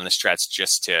player down the stretch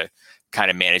just to kind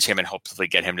of manage him and hopefully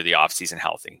get him to the offseason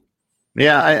healthy?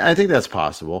 Yeah, I think that's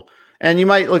possible. And you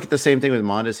might look at the same thing with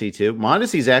Mondesi too.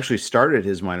 Mondesi's actually started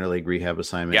his minor league rehab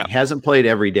assignment. Yeah. He hasn't played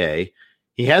every day.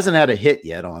 He hasn't had a hit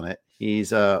yet on it.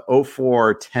 He's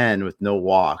 0-4-10 with no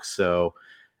walks. So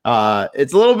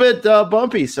it's a little bit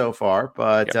bumpy so far,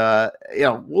 but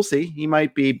we'll see. He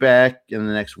might be back in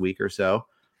the next week or so.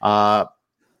 I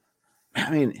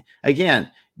mean, again,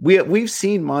 we've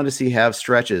seen Mondesi have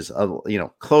stretches of,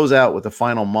 close out with the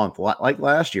final month, like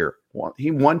last year. He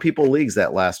won people leagues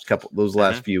those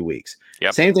last few weeks.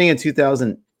 Yep. Same thing in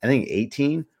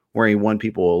 2018, where he won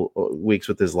people weeks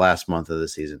with his last month of the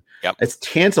season. Yep. It's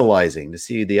tantalizing to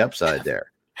see the upside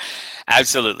there.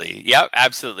 Absolutely. Yep,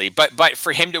 absolutely. But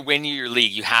for him to win your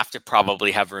league, you have to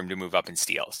probably have room to move up in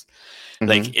steals.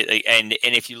 And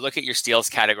if you look at your steals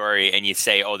category and you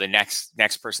say, oh, the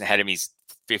next person ahead of me is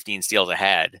 15 steals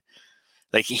ahead,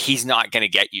 like he's not going to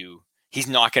get you. He's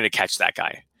not going to catch that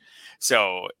guy.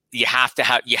 So you have to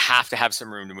have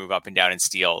some room to move up and down in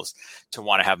steals to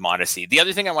want to have Mondesi. The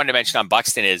other thing I wanted to mention on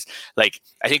Buxton is, I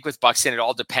think with Buxton, it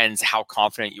all depends how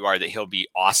confident you are that he'll be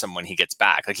awesome when he gets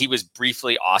back. Like, he was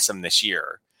briefly awesome this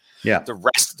year. Yeah. The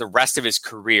rest of his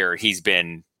career, he's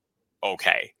been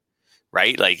okay.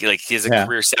 Right? Like he has a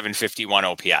career 751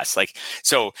 OPS. And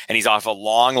he's off a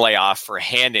long layoff for a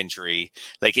hand injury.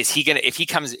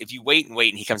 If you wait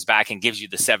and he comes back and gives you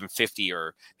the 750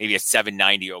 or maybe a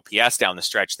 790 OPS down the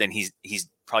stretch, then he's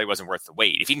probably wasn't worth the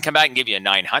wait. If he can come back and give you a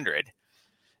 900,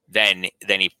 then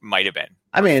he might have been.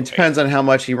 I mean, it depends on how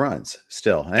much he runs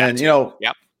still. And,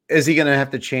 is he going to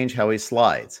have to change how he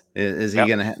slides? Is he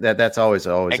going to? That's always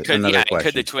another question.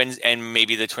 Could the Twins, and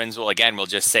maybe the Twins will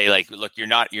just say, look, you're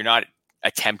not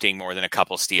attempting more than a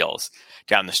couple steals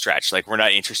down the stretch. We're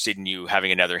not interested in you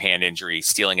having another hand injury,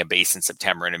 stealing a base in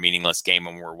September in a meaningless game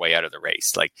when we're way out of the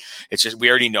race. It's just,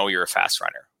 we already know you're a fast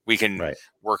runner. We can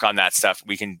work on that stuff.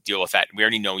 We can deal with that. We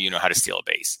already know you know how to steal a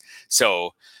base.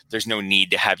 So there's no need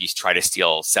to have you try to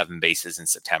steal 7 bases in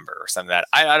September or something like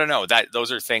that. I don't know.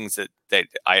 Those are things that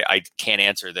I can't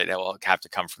answer, that will have to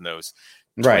come from those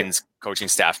Twins coaching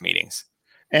staff meetings.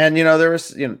 And, there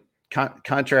was,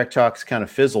 contract talks kind of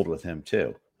fizzled with him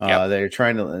too. They're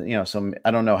trying to,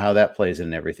 I don't know how that plays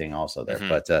in everything also there,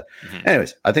 but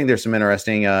anyways, I think there's some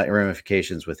interesting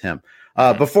ramifications with him.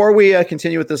 Before we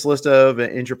continue with this list of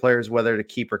injured players, whether to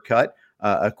keep or cut,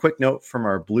 a quick note from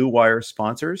our Blue Wire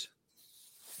sponsors.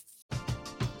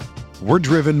 We're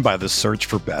driven by the search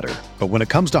for better, but when it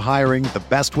comes to hiring, the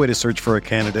best way to search for a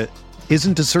candidate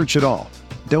isn't to search at all.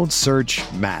 Don't search,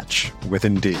 match with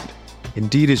Indeed.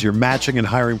 Indeed is your matching and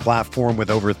hiring platform with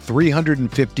over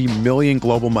 350 million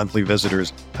global monthly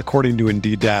visitors, according to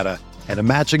Indeed data, and a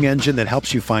matching engine that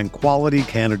helps you find quality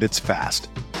candidates fast.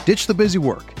 Ditch the busy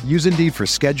work. Use Indeed for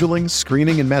scheduling,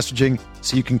 screening, and messaging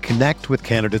so you can connect with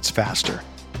candidates faster.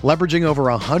 Leveraging over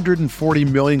 140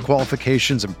 million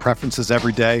qualifications and preferences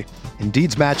every day,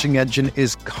 Indeed's matching engine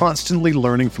is constantly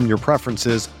learning from your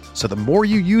preferences, so the more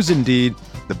you use Indeed,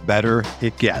 the better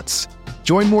it gets.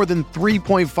 Join more than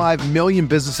 3.5 million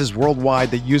businesses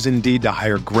worldwide that use Indeed to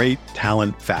hire great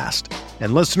talent fast.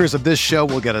 And listeners of this show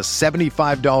will get a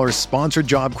 $75 sponsored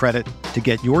job credit to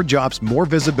get your jobs more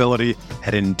visibility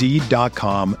at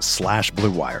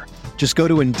Indeed.com/Blue Wire. Just go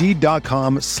to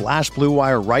Indeed.com/Blue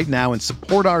Wire right now and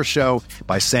support our show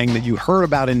by saying that you heard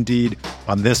about Indeed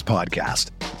on this podcast.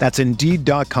 That's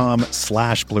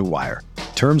Indeed.com/Blue Wire.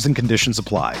 Terms and conditions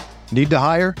apply. Need to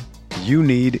hire? You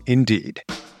need Indeed.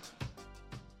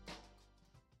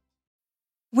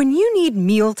 When you need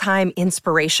mealtime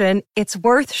inspiration, it's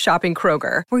worth shopping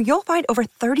Kroger, where you'll find over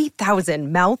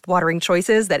 30,000 mouth-watering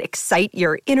choices that excite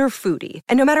your inner foodie.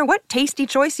 And no matter what tasty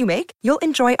choice you make, you'll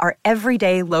enjoy our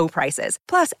everyday low prices,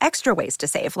 plus extra ways to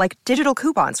save, like digital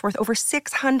coupons worth over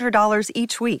 $600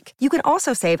 each week. You can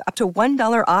also save up to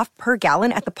 $1 off per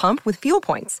gallon at the pump with fuel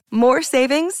points. More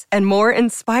savings and more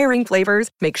inspiring flavors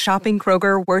make shopping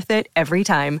Kroger worth it every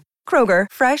time. Kroger,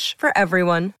 fresh for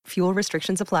everyone. Fuel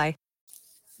restrictions apply.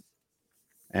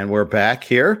 And we're back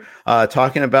here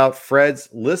talking about Fred's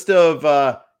list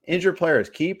of injured players,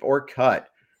 keep or cut.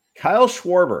 Kyle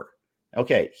Schwarber.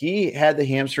 Okay, he had the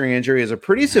hamstring injury. It was a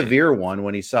pretty severe one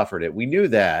when he suffered it. We knew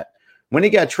that. When he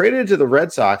got traded to the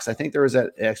Red Sox, I think there was that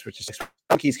expectation.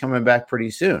 He's coming back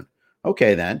pretty soon.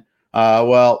 Okay, then.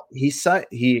 Well,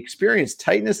 he experienced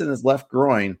tightness in his left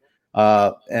groin,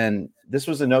 and this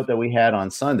was a note that we had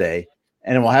on Sunday,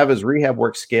 and will have his rehab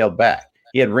work scaled back.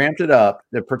 He had ramped it up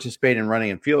to participate in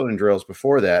running and fielding drills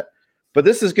before that, but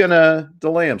this is going to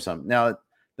delay him some. Now,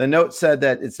 the note said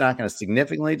that it's not going to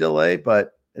significantly delay,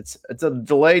 but it's a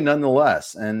delay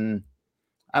nonetheless. And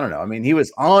I don't know. I mean, he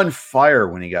was on fire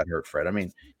when he got hurt, Fred. I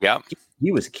mean, yeah,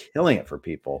 he was killing it for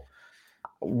people.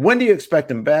 When do you expect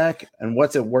him back, and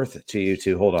what's it worth it to you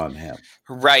to hold on to him?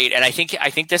 Right. And I think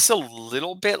this is a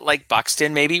little bit like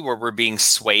Buxton, maybe, where we're being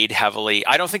swayed heavily.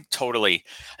 I don't think totally.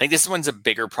 I think this one's a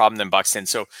bigger problem than Buxton.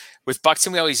 So with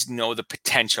Buxton, we always know the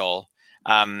potential.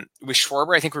 With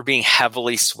Schwarber, I think we're being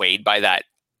heavily swayed by that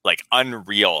like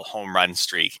unreal home run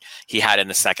streak he had in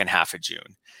the second half of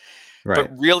June. Right. But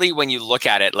really, when you look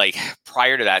at it, like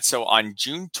prior to that, so on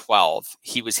June 12th,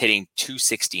 he was hitting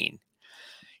 216.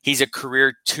 He's a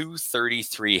career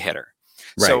 233 hitter.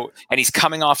 Right. So, and he's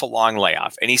coming off a long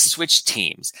layoff and he's switched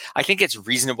teams. I think it's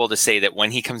reasonable to say that when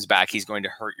he comes back, he's going to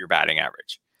hurt your batting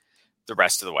average the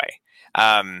rest of the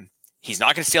way. He's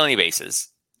not going to steal any bases.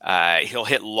 He'll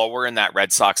hit lower in that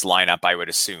Red Sox lineup, I would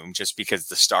assume, just because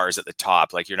the stars at the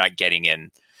top, like you're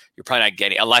probably not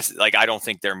getting, unless like, I don't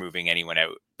think they're moving anyone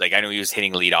out. Like I know he was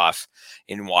hitting leadoff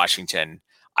in Washington.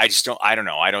 I don't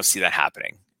know. I don't see that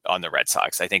happening on the Red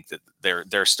Sox. I think that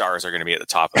their stars are going to be at the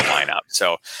top of the lineup.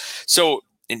 So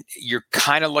you're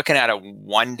kind of looking at a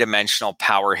one-dimensional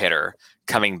power hitter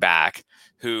coming back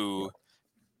who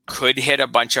could hit a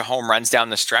bunch of home runs down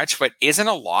the stretch, but isn't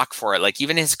a lock for it. Like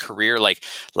even his career, like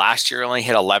last year only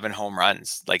hit 11 home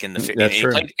runs, like in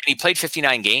the he played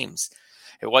 59 games.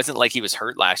 It wasn't like he was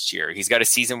hurt last year. He's got a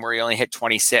season where he only hit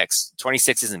 26.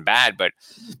 26 isn't bad, but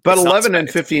 11 and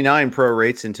 59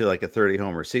 prorates into like a 30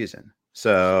 homer season.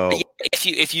 So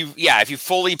if you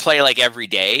fully play like every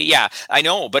day, yeah, I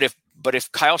know. But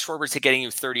if Kyle Schwarber's getting you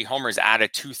 30 homers at a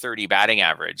 230 batting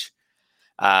average,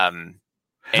 how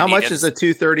much is a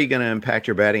 230 going to impact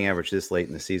your batting average this late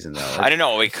in the season, though? I don't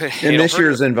know. It could in this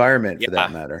year's environment, for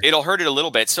that matter. It'll hurt it a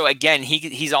little bit. So again,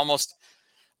 he's almost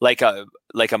like a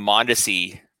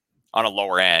Mondesi on a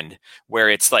lower end, where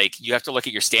it's like you have to look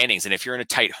at your standings, and if you're in a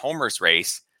tight homers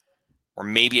race or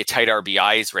maybe a tight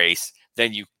RBIs race,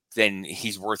 then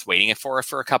he's worth waiting for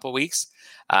a couple of weeks.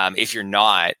 If you're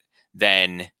not,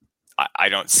 then I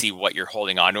don't see what you're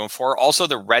holding on to him for. Also,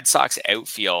 the Red Sox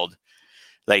outfield,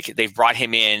 like they've brought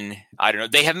him in. I don't know.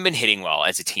 They haven't been hitting well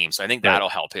as a team. So I think that'll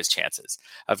help his chances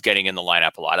of getting in the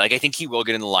lineup a lot. Like I think he will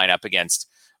get in the lineup against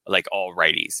like all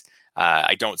righties.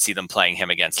 I don't see them playing him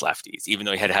against lefties, even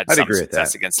though he had some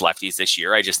success against lefties this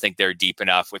year. I just think they're deep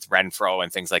enough with Renfroe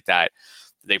and things like that.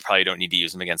 They probably don't need to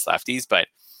use him against lefties, but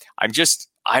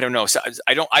I don't know. So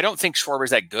I don't think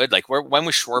Schwarber's that good. Like when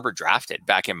was Schwarber drafted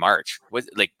back in March? What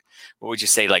would you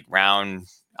say? Like round,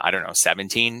 I don't know,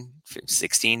 17,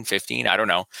 16, 15. I don't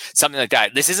know. Something like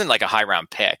that. This isn't like a high round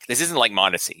pick. This isn't like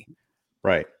Mondesi.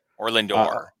 Right. Or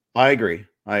Lindor. I agree.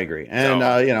 And,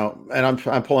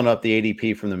 I'm pulling up the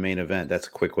ADP from the main event. That's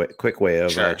a quick way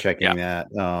of checking that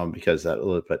because that a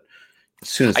little bit. As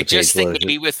soon as I just think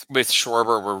maybe with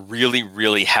Schwarber, we're really,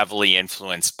 really heavily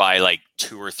influenced by like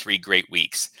 2 or 3 great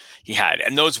weeks he had.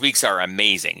 And those weeks are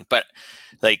amazing. But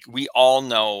like we all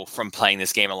know from playing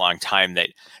this game a long time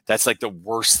that's like the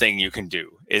worst thing you can do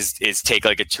is take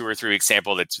like a 2 or 3 week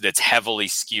sample that's heavily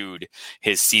skewed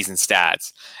his season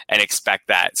stats and expect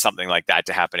that something like that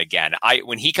to happen again.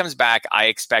 When he comes back, I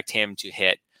expect him to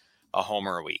hit a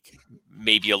homer a week,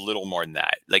 maybe a little more than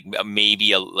that, like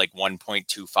maybe like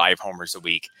 1.25 homers a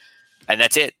week. And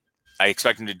that's it. I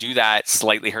expect him to do that,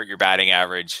 slightly hurt your batting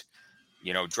average,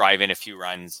 drive in a few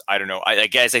runs. I don't know.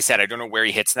 As I said, I don't know where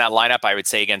he hits in that lineup. I would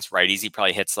say against righties, he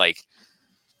probably hits like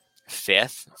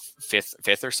fifth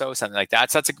or so, something like that.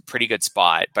 So that's a pretty good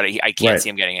spot, but I can't see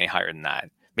him getting any higher than that.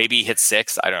 Maybe he hits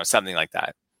 6. I don't know, something like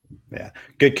that. Yeah.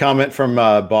 Good comment from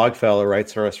Bogfeller,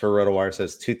 writes for us for RotoWire,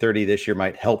 says 230 this year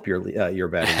might help your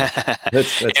betting.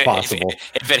 That's possible.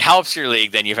 If it helps your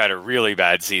league, then you've had a really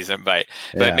bad season, but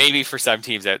maybe for some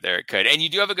teams out there it could. And you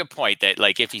do have a good point that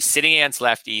like if he's sitting against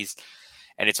lefties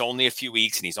and it's only a few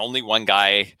weeks and he's only one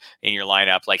guy in your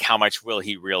lineup, like how much will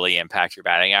he really impact your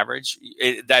batting average?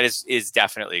 That is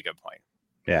definitely a good point.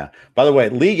 Yeah. By the way,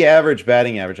 league average,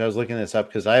 batting average. I was looking this up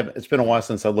because it's been a while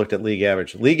since I looked at league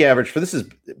average. League average for this is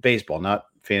baseball, not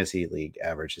fantasy league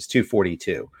average. Is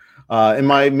 242. In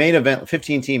my main event,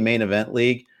 15-team main event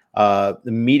league, the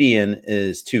median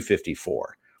is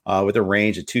 254 with a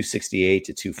range of 268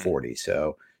 to 240.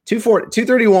 So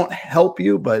 230 won't help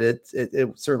you, but it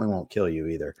certainly won't kill you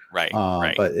either. Right.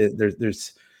 But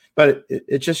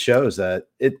it just shows that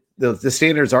the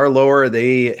standards are lower.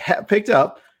 They have picked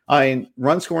up.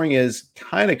 Run scoring is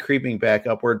kind of creeping back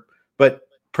upward, but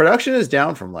production is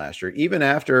down from last year, even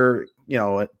after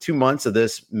 2 months of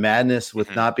this madness with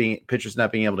pitchers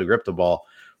not being able to grip the ball.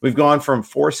 We've gone from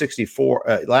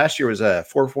 464. Last year was a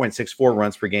 4.64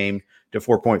 runs per game to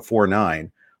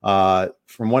 4.49.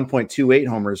 From 1.28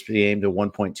 homers per game to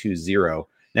 1.20.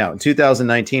 Now in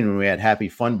 2019, when we had Happy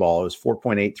Fun Ball, it was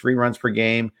 4.83 runs per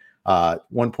game,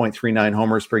 1.39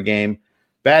 homers per game.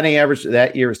 Batting average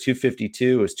that year was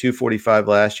 252. It was 245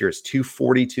 last year. It's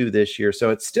 242 this year. So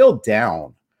it's still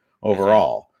down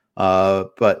overall.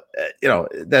 But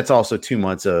that's also 2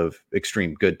 months of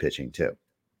extreme good pitching too.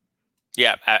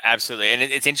 Yeah, absolutely. And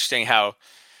it's interesting how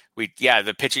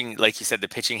the pitching, like you said, the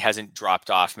pitching hasn't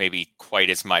dropped off maybe quite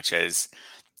as much as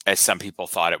some people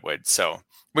thought it would. So,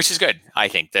 which is good. I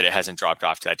think that it hasn't dropped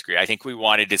off to that degree. I think we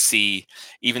wanted to see,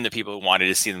 even the people who wanted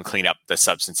to see them clean up the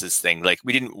substances thing, like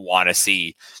we didn't want to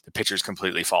see the pitchers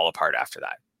completely fall apart after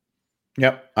that.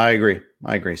 Yep, I agree.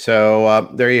 So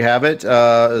there you have it.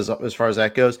 As far as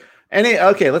that goes.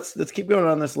 Let's keep going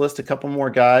on this list. A couple more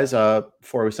guys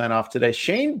before we sign off today.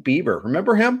 Shane Bieber,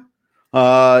 remember him?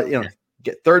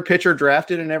 Get third pitcher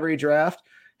drafted in every draft.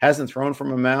 Hasn't thrown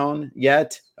from a mound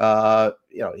yet.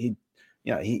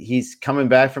 He's coming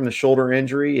back from the shoulder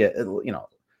injury.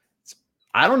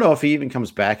 I don't know if he even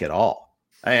comes back at all.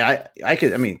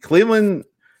 Cleveland,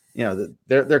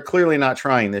 they're clearly not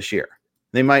trying this year.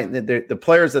 They might, the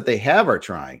players that they have are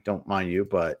trying, don't mind you,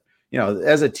 but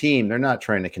as a team, they're not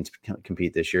trying to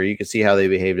compete this year. You can see how they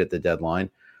behaved at the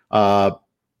deadline. I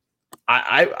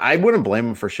wouldn't blame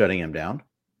them for shutting him down.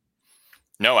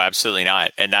 No, absolutely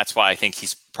not. And that's why I think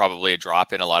he's probably a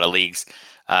drop in a lot of leagues.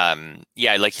 Like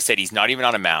you said, he's not even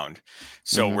on a mound.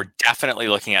 So we're definitely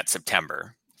looking at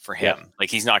September for him. Yep.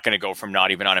 Like he's not going to go from not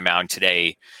even on a mound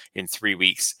today in 3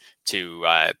 weeks to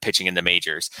pitching in the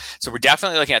majors. So we're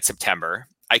definitely looking at September.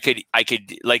 I could,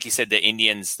 like you said, the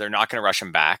Indians, they're not going to rush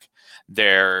him back.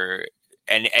 They're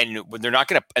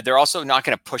also not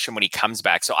going to push him when he comes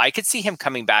back. So I could see him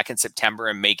coming back in September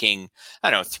and making,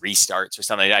 3 starts or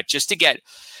something like that, just to get,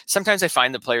 sometimes I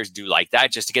find the players do like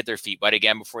that, just to get their feet wet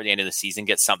again before the end of the season,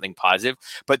 get something positive.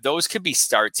 But those could be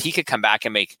starts. He could come back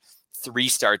and make 3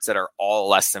 starts that are all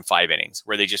less than 5 innings,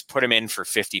 where they just put him in for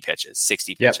 50 pitches,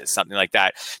 60 pitches, something like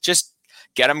that. Just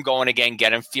get him going again,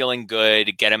 get him feeling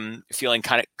good, get him feeling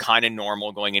kind of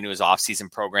normal going into his offseason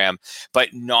program, but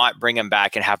not bring him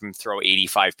back and have him throw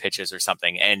 85 pitches or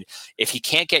something. And if he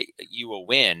can't get you a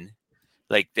win,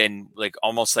 then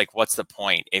almost what's the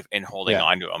point in holding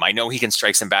on to him? I know he can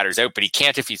strike some batters out, but he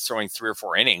can't if he's throwing 3 or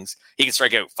 4 innings. He can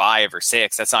strike out 5 or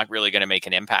 6. That's not really going to make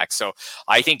an impact. So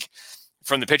I think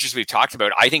from the pitchers we've talked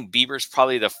about, I think Bieber's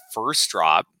probably the first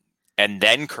drop, and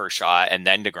then Kershaw, and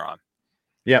then DeGrom.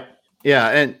 Yep. Yeah.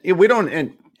 And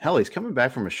he's coming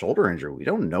back from a shoulder injury. We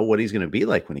don't know what he's going to be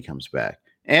like when he comes back.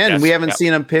 And we haven't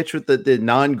seen him pitch with the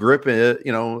non-grip,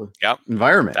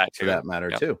 environment for that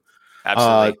matter too.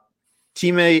 Absolutely.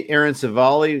 Teammate Aaron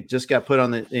Savali just got put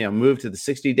on the, moved to the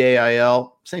 60-day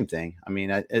IL. Same thing.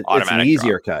 It's an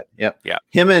easier cut. Yep. Yeah.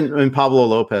 Him and Pablo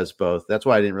Lopez both. That's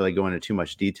why I didn't really go into too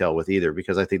much detail with either,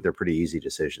 because I think they're pretty easy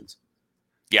decisions.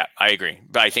 Yeah, I agree.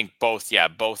 But I think both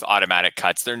automatic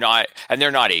cuts. They're not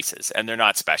aces, and they're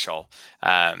not special.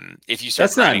 If you start,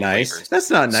 that's not nice. Waivers, that's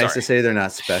not nice to say they're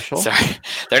not special. Sorry,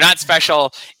 they're not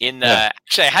special.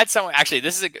 Actually, I had someone. Actually,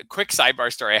 this is a quick sidebar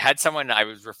story. I had someone. I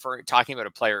was talking about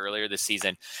a player earlier this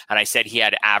season, and I said he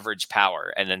had average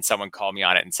power, and then someone called me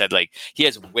on it and said he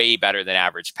has way better than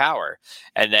average power,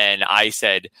 and then I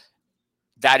said,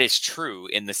 that is true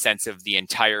in the sense of the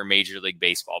entire Major League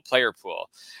Baseball player pool.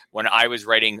 When I was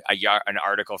writing an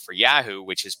article for Yahoo,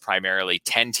 which is primarily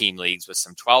 10-team leagues with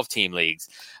some 12-team leagues,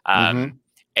 and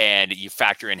you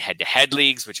factor in head-to-head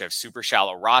leagues, which have super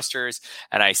shallow rosters,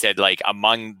 and I said,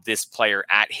 among this player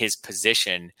at his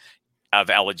position, of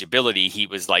eligibility, he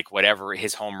was like whatever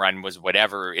his home run was,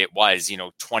 whatever it was,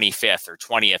 25th or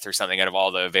 20th or something out of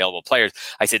all the available players.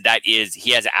 I said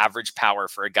he has average power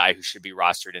for a guy who should be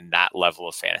rostered in that level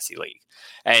of fantasy league.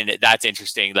 And that's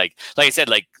interesting. Like I said,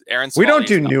 like Aaron Savali, we don't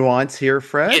do nuance here,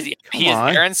 Fred.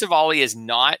 Aaron Savali is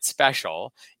not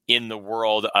special in the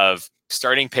world of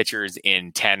starting pitchers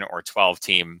in 10 or 12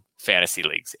 team fantasy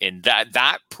leagues. In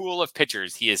that pool of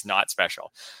pitchers, he is not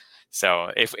special.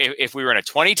 So if we were in a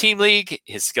 20 team league,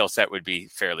 his skill set would be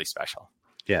fairly special.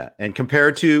 Yeah. And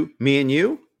compared to me and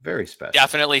you, very special.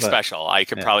 Definitely special. I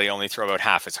could probably only throw about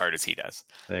half as hard as he does.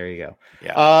 There you go.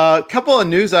 Yeah. A couple of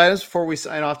news items before we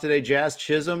sign off today. Jazz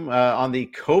Chisholm on the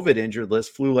COVID injured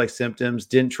list, flu-like symptoms,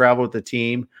 didn't travel with the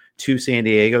team to San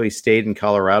Diego. He stayed in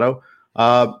Colorado.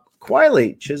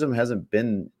 Quietly, Chisholm hasn't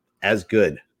been as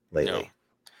good lately.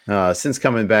 No. Since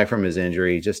coming back from his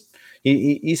injury. Just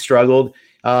he struggled.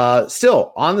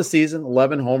 Still on the season,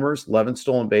 11 homers, 11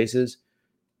 stolen bases.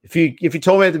 If you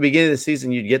told me at the beginning of the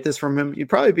season you'd get this from him, you'd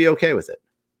probably be okay with it.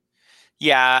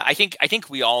 Yeah, I think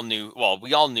we all knew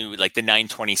like the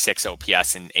 926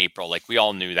 OPS in April, like we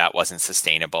all knew that wasn't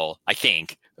sustainable. I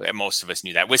think most of us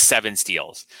knew that with 7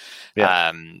 steals.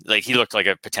 Yeah. Like he looked like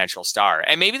a potential star,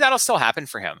 and maybe that'll still happen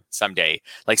for him someday,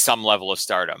 like some level of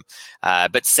stardom.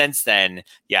 But since then,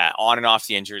 yeah, on and off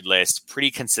the injured list,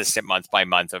 pretty consistent month by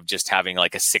month of just having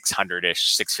like a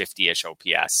 600-ish, 650-ish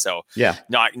OPS. So yeah,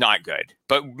 not good.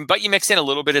 But you mix in a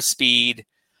little bit of speed.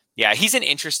 Yeah, he's an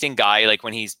interesting guy. Like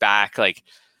when he's back, like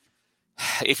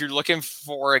if you're looking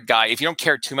for a guy, if you don't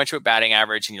care too much about batting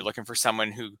average and you're looking for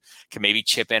someone who can maybe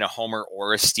chip in a homer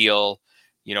or a steal,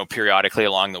 periodically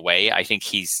along the way, I think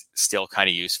he's still kind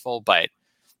of useful, but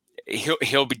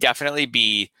he'll definitely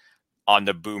be on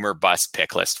the boomer bust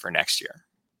pick list for next year.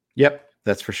 Yep.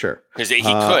 That's for sure. Because he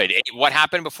could. What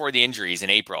happened before the injuries in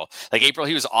April? Like April,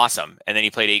 he was awesome. And then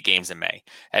he played 8 games in May.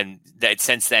 And that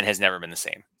since then has never been the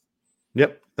same.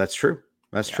 Yep, that's true.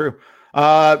 That's true.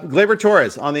 Gleyber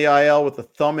Torres on the IL with a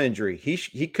thumb injury.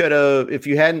 He could have, if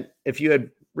you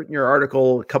had written your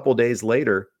article a couple days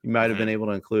later, you might have been able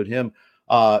to include him.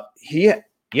 You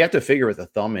have to figure with a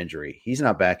thumb injury, he's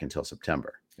not back until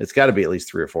September. It's got to be at least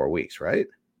 3 or 4 weeks, right?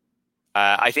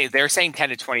 I think they're saying 10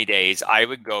 to 20 days. I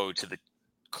would go to the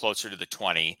closer to the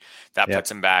 20. That puts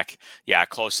him back,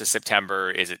 close to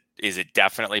September. Is it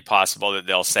definitely possible that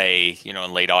they'll say,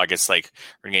 in late August, like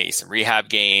we're gonna get you some rehab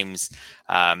games?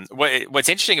 What's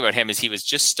interesting about him is he was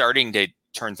just starting to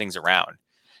turn things around.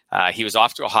 He was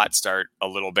off to a hot start a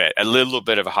little bit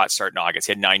of a hot start in August.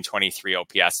 He had 923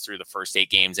 OPS through the first 8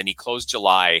 games, and he closed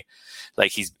July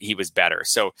like he was better.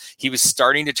 So he was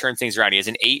starting to turn things around. He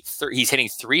has he's hitting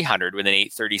 300 with an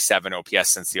 837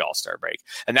 OPS since the All-Star break.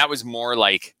 And that was more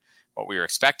like what we were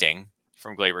expecting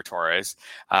from Gleyber Torres.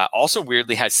 Also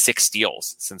weirdly has 6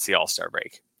 steals since the All-Star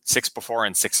break. 6 before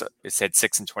and 6. It said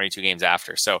 6 in 22 games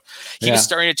after. So he was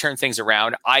starting to turn things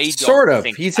around.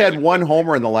 He's had 1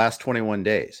 homer in the last 21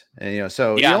 days, and he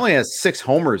only has 6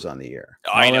 homers on the year.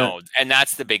 I know, and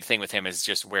that's the big thing with him is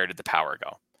just where did the power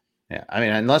go? Yeah, I mean,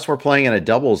 unless we're playing in a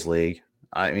doubles league,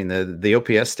 I mean the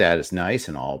OPS stat is nice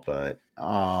and all, but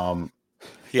I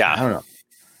don't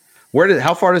know.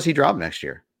 How far does he drop next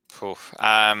year? He'll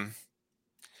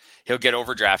get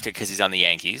overdrafted because he's on the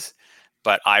Yankees.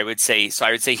 But I would say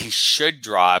he should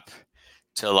drop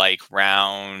to like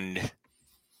round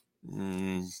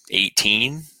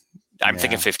 18. I'm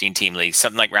thinking 15 team league,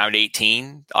 something like round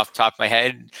 18 off the top of my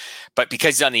head. But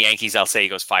because he's on the Yankees, I'll say he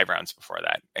goes 5 rounds before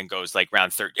that and goes like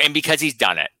round 30. And because he's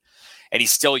done it and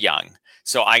he's still young.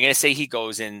 So I'm going to say he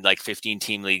goes in like 15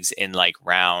 team leagues in like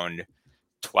round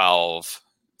 12,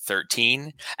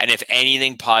 13. And if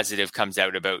anything positive comes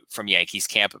out from Yankees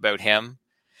camp about him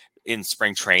in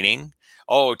spring training,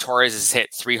 Torres has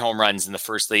hit 3 home runs in the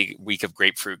first week of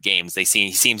grapefruit games. He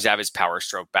seems to have his power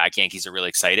stroke back. Yankees are really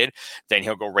excited. Then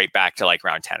he'll go right back to like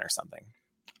round 10 or something.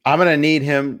 I'm going to need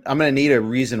him. I'm going to need a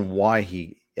reason why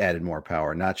he added more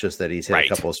power, not just that he's hit a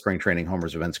couple of spring training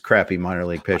homers against crappy minor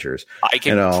league pitchers. I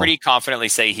can pretty confidently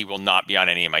say he will not be on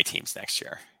any of my teams next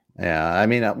year. Yeah. I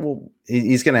mean,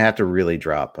 he's going to have to really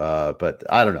drop. But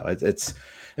I don't know.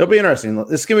 It'll be interesting.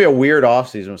 It's going to be a weird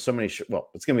offseason with so many. It's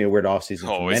going to be a weird offseason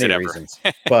for many reasons.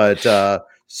 But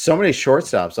so many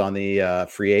shortstops on the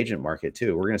free agent market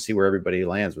too. We're going to see where everybody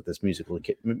lands with this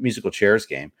musical chairs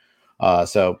game.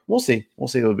 So we'll see.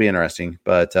 It'll be interesting.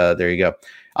 But there you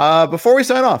go. Before we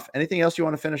sign off, anything else you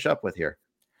want to finish up with here?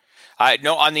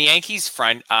 No, on the Yankees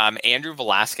front, Andrew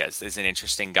Velasquez is an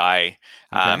interesting guy.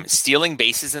 Stealing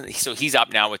bases. So he's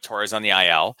up now with Torres on the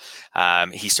IL.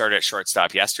 He started at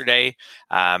shortstop yesterday.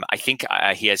 I think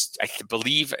he has, I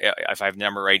believe, if I have the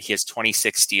number right, he has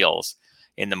 26 steals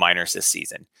in the minors this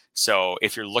season. So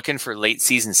if you're looking for late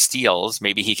season steals,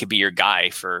 maybe he could be your guy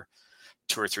for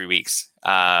 2 or 3 weeks.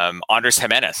 Andres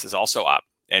Jimenez is also up.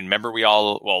 And remember, a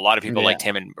lot of people liked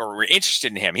him or were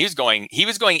interested in him. He was going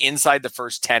inside the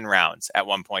first 10 rounds at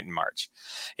one point in March.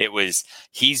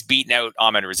 He's beaten out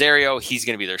Ahmed Rosario. He's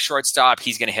going to be their shortstop.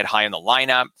 He's going to hit high in the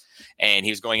lineup. And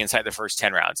he was going inside the first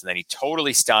 10 rounds. And then he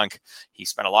totally stunk. He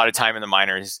spent a lot of time in the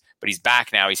minors, but he's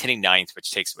back now. He's hitting 9th,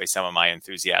 which takes away some of my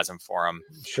enthusiasm for him.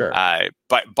 Sure.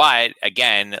 But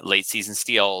again, late season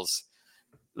steals,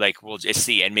 like we'll just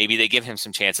see. And maybe they give him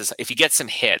some chances. If he gets some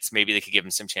hits, maybe they could give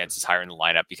him some chances higher in the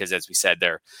lineup, because as we said,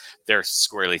 they're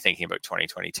squarely thinking about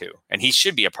 2022. And he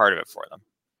should be a part of it for them.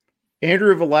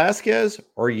 Andrew Velasquez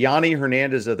or Yanni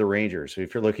Hernandez of the Rangers,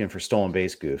 if you're looking for stolen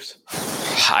base goofs?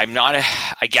 I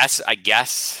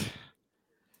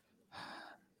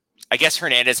guess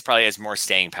Hernandez probably has more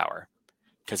staying power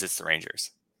because it's the Rangers.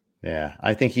 Yeah,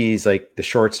 I think he's like the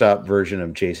shortstop version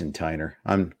of Jason Tyner.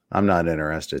 I'm not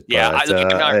interested. Yeah, but,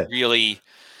 I'm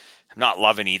not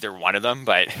loving either one of them,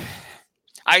 but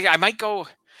I might go.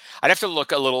 I'd have to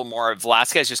look a little more.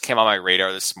 Velasquez just came on my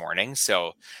radar this morning,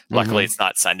 so luckily it's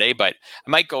not Sunday. But I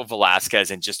might go Velasquez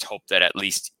and just hope that at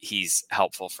least he's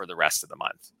helpful for the rest of the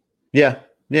month. Yeah,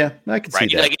 I can see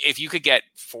that. Like if you could get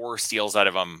 4 steals out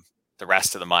of him the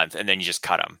rest of the month, and then you just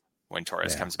cut him when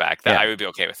Torres comes back, I would be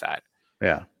okay with that.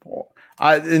 Yeah.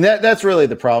 And that's really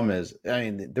the problem is, I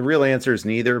mean, the real answer is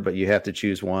neither, but you have to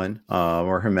choose one,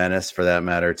 or Jimenez for that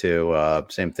matter too.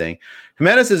 Same thing.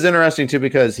 Jimenez is interesting too,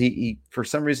 because he for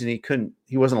some reason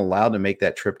he wasn't allowed to make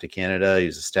that trip to Canada. He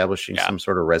was establishing some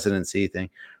sort of residency thing.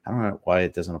 I don't know why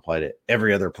it doesn't apply to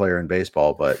every other player in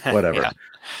baseball, but whatever.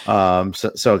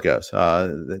 So it goes.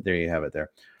 There you have it there.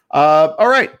 All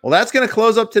right. Well, that's going to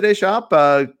close up today's shop.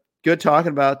 Good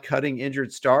talking about cutting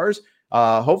injured stars.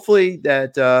 Hopefully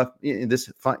that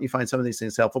you find some of these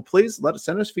things helpful. Please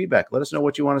send us feedback. Let us know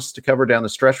what you want us to cover down the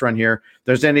stretch run here. If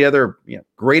there's any other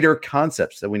greater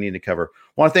concepts that we need to cover.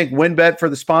 I want to thank WynnBET for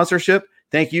the sponsorship.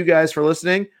 Thank you guys for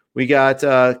listening. We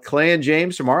got Clay and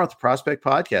James tomorrow at the Prospect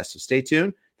Podcast. So stay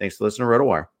tuned. Thanks for listening to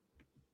RotoWire.